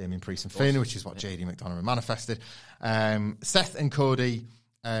Damian Priest and Finn, which is what JD McDonough manifested. Seth and Cody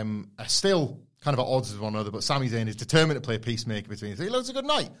are still kind of at odds with one another, but Sami Zayn is determined to play peacemaker between them. He looks a good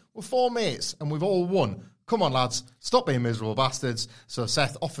night. We're 4 mates, and we've all won. Come on, lads, stop being miserable bastards. So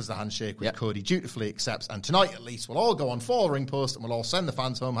Seth offers the handshake, which Cody dutifully accepts, and tonight, at least, we'll all go on 4 ring post, and we'll all send the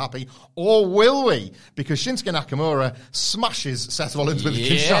fans home happy. Or will we? Because Shinsuke Nakamura smashes Seth Rollins with the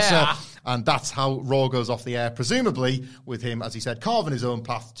Kinshasa, and that's how Raw goes off the air, presumably with him, as he said, carving his own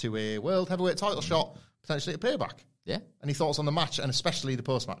path to a World Heavyweight title shot, potentially a payback. Yeah. Any thoughts on the match, and especially the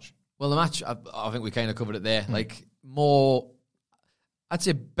post-match? Well, the match, I think we kind of covered it there. Like, more, I'd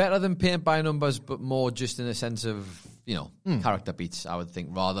say better than paint by numbers, but more just in a sense of, you know, character beats, I would think,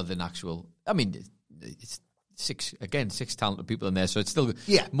 rather than actual. I mean, it's 6 talented people in there, so it's still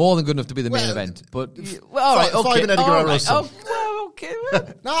more than good enough to be the main event. But, all right, okay. 5 and Eddie Guerrero. Okay.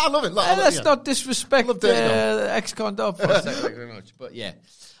 No, I love it. Let's not disrespect ex-con Dub for a second. Thank you very much. But yeah,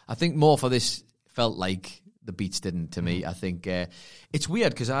 I think more for this felt like the beats didn't to me. I think it's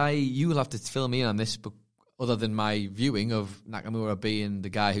weird because you'll have to fill me in on this, but other than my viewing of Nakamura being the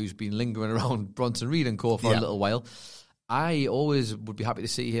guy who's been lingering around Bronson Reed and Co. for a little while, I always would be happy to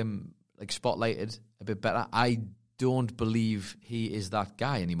see him like spotlighted a bit better. I don't believe he is that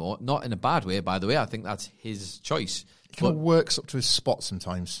guy anymore. Not in a bad way, by the way. I think that's his choice. He kind of works up to his spot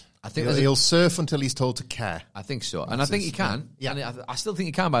sometimes. I think he'll surf until he's told to care. I think so. And I think he can. Yeah. And I still think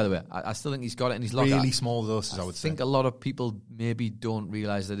he can, by the way. I still think he's got it in his locker. Really small doses, I would say. I think a lot of people maybe don't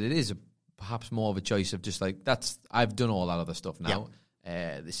realise that it is perhaps more of a choice of just like, I've done all that other stuff now.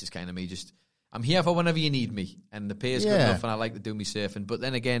 Yeah. This is kind of me just, I'm here for whenever you need me. And the pay is good enough and I like to do me surfing. But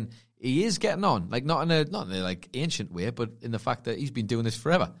then again, he is getting on. Like, not in a like ancient way, but in the fact that he's been doing this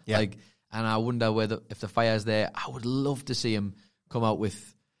forever. Yeah. Like, and I wonder if the fire's there. I would love to see him come out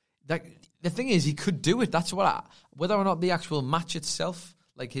with, like, the thing is, he could do it. That's what whether or not the actual match itself,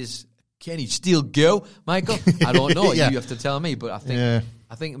 like can he still go, Michael? I don't know. You have to tell me. But I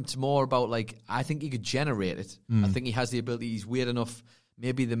think it's more about, like, I think he could generate it. I think he has the ability. He's weird enough.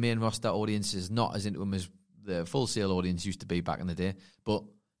 Maybe the main roster audience is not as into him as the Full Sail audience used to be back in the day. But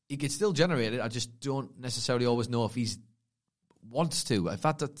he could still generate it. I just don't necessarily always know if he's wants to. If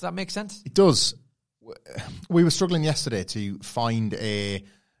does that make sense? It does. We were struggling yesterday to find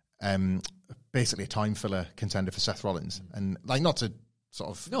basically a time filler contender for Seth Rollins, and like, not to sort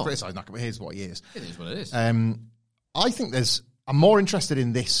of criticize Nakamura, but here's what he is. It is what it is. I think I'm more interested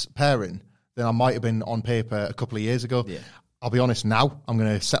in this pairing than I might have been on paper a couple of years ago. Yeah. I'll be honest now, I'm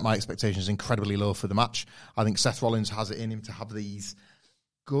going to set my expectations incredibly low for the match. I think Seth Rollins has it in him to have these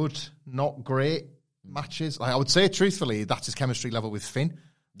good, not great matches. Like, I would say, truthfully, that's his chemistry level with Finn.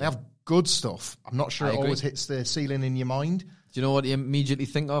 They have good stuff. I'm not sure it always hits the ceiling in your mind. Do you know what you immediately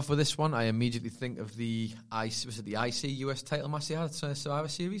think of for this one? I immediately think of the IC US title match they had at Survivor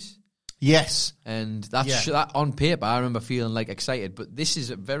Series? Yes. And that on paper, I remember feeling like excited, but this is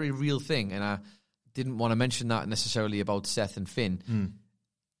a very real thing, and I didn't want to mention that necessarily about Seth and Finn.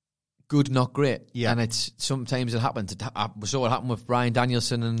 Good, not great. Yeah. And sometimes it happens. We saw what happened with Bryan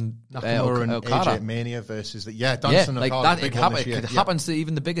Danielson and Nakamura and Okada. AJ Mania versus Danielson and like Okada. It happens to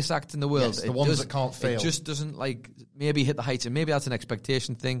even the biggest act in the world. Yes, the ones that can't fail. It just doesn't maybe hit the heights, and maybe that's an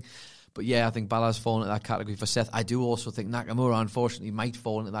expectation thing. But yeah, I think Balor's fallen into that category for Seth. I do also think Nakamura, unfortunately, might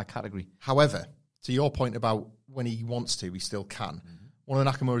fall into that category. However, to your point about when he wants to, he still can. One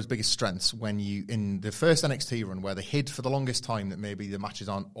of Nakamura's biggest strengths in the first NXT run, where they hid for the longest time that maybe the matches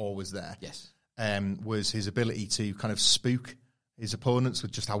aren't always there, was his ability to kind of spook his opponents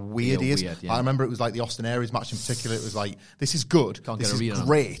with just how weird he is. I remember it was like the Austin Aries match in particular. It was like, this is good. This is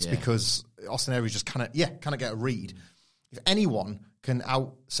great because Austin Aries just kind of get a read. If anyone can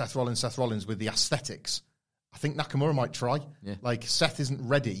out Seth Rollins with the aesthetics, I think Nakamura might try. Yeah. Like, Seth isn't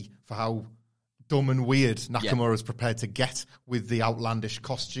ready for how dumb and weird Nakamura's prepared to get with the outlandish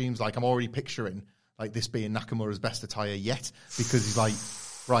costumes. Like, I'm already picturing like this being Nakamura's best attire yet, because he's like,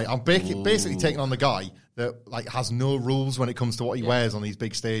 right, I'm basically taking on the guy that like has no rules when it comes to what he wears on these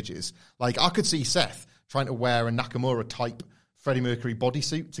big stages. Like, I could see Seth trying to wear a Nakamura type Freddie Mercury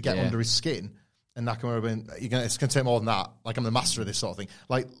bodysuit to get under his skin, and Nakamura being, it's going to take more than that. Like, I'm the master of this sort of thing.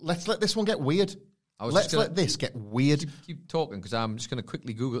 Like, let's let this one get weird. Let's let this get weird. Keep talking, because I'm just going to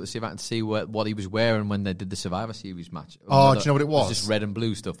quickly Google to see if I can see what he was wearing when they did the Survivor Series match. Oh, do you know what it was? It was just red and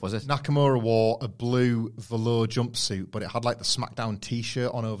blue stuff, was it? Nakamura wore a blue velour jumpsuit, but it had like the SmackDown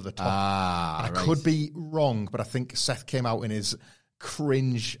T-shirt on over the top. I could be wrong, but I think Seth came out in his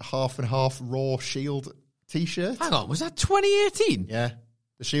cringe half and half Raw Shield T-shirt. Hang on, was that 2018? Yeah.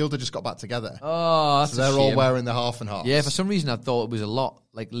 The Shield had just got back together. Oh, that's so they're all wearing the half and half. Yeah, for some reason I thought it was a lot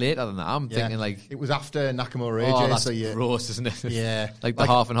later than that. I'm thinking it was after Nakamura AJ. That's gross, isn't it? Yeah, like the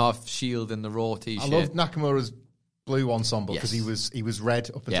half and half Shield and the Raw T-shirt. I loved Nakamura's blue ensemble because he was red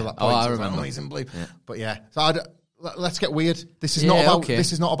up until that point. I remember. Like, he's in blue. Yeah. But yeah, so let's get weird. This is not about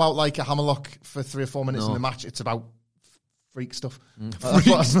this is not about like a hammerlock for 3 or 4 minutes in the match. It's about freak stuff. That's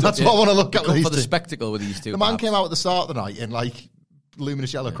what I want to look at with these for the spectacle with these two. The man came out at the start of the night in like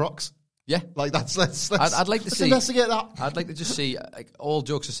luminous yellow Crocs. Yeah, like let's I'd like to see investigate that. I'd like to just see, like, all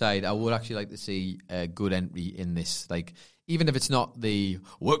jokes aside, I would actually like to see a good entry in this. Like, even if it's not the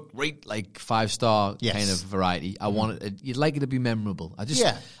work rate, like 5-star kind of variety, I want it. You'd like it to be memorable. I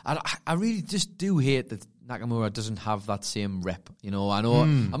really just do hate that Nakamura doesn't have that same rep. You know, I know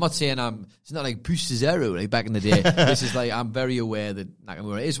I'm not saying it's not like Push Cesaro like back in the day. This is like, I'm very aware that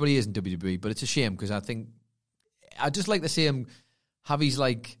Nakamura is what he is in WWE, but it's a shame because I think I'd just like to see him have his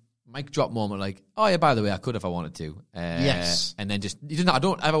like mic drop moment, like, oh yeah, by the way, I could if I wanted to. Yes. And then just, I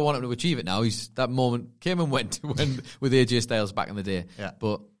don't ever want him to achieve it now. That moment came and went with AJ Styles back in the day. Yeah.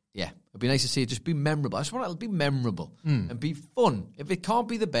 But yeah, it'd be nice to see it just be memorable. I just want it to be memorable and be fun. If it can't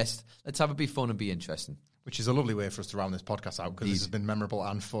be the best, let's have it be fun and be interesting. Which is a lovely way for us to round this podcast out, because this has been memorable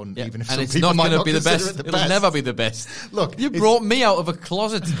and fun, even if and some it's people not might going to not be the consider best. it the It'll best. never be the best. Look, you brought me out of a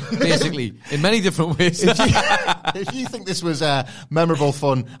closet, basically, in many different ways. If you think this was memorable,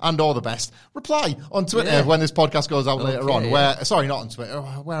 fun, and all the best, reply on Twitter when this podcast goes out later on. Yeah. Sorry, not on Twitter.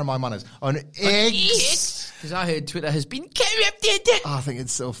 Where are my manners? On X. Because I heard Twitter has been corrupted. I think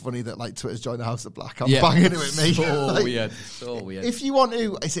it's so funny that like Twitter's joined the House of Black. I'm banging it with me. So weird. If you want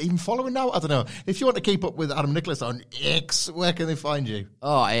to, is it even following now? I don't know. If you want to keep up with Adam Nicholas on X, where can they find you?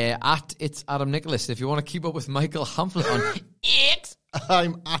 At It's Adam Nicholas. If you want to keep up with Michael Hamflet on X,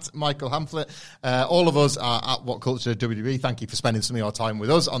 I'm at Michael Hamflet. All of us are at What Culture WWE. Thank you for spending some of your time with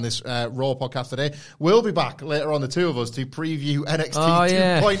us on this Raw podcast today. We'll be back later on, the two of us, to preview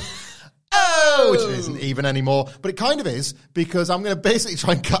NXT 2.0. Which it isn't even anymore, but it kind of is, because I'm going to basically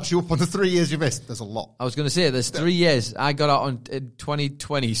try and catch you up on the 3 years you missed. There's a lot. I was going to say, there's 3 years. I got out in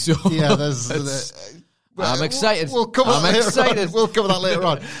 2020, so yeah, I'm excited. We'll cover that later on. We'll cover that later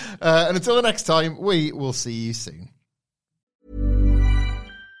on. And until the next time, we will see you soon.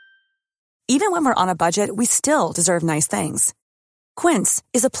 Even when we're on a budget, we still deserve nice things. Quince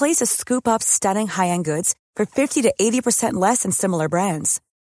is a place to scoop up stunning high-end goods for 50 to 80% less than similar brands.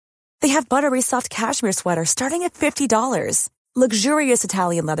 They have buttery soft cashmere sweaters starting at $50, luxurious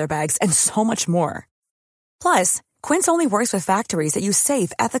Italian leather bags, and so much more. Plus, Quince only works with factories that use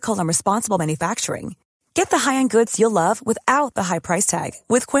safe, ethical, and responsible manufacturing. Get the high-end goods you'll love without the high price tag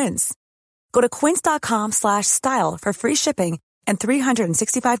with Quince. Go to quince.com/style for free shipping and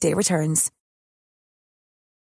 365-day returns.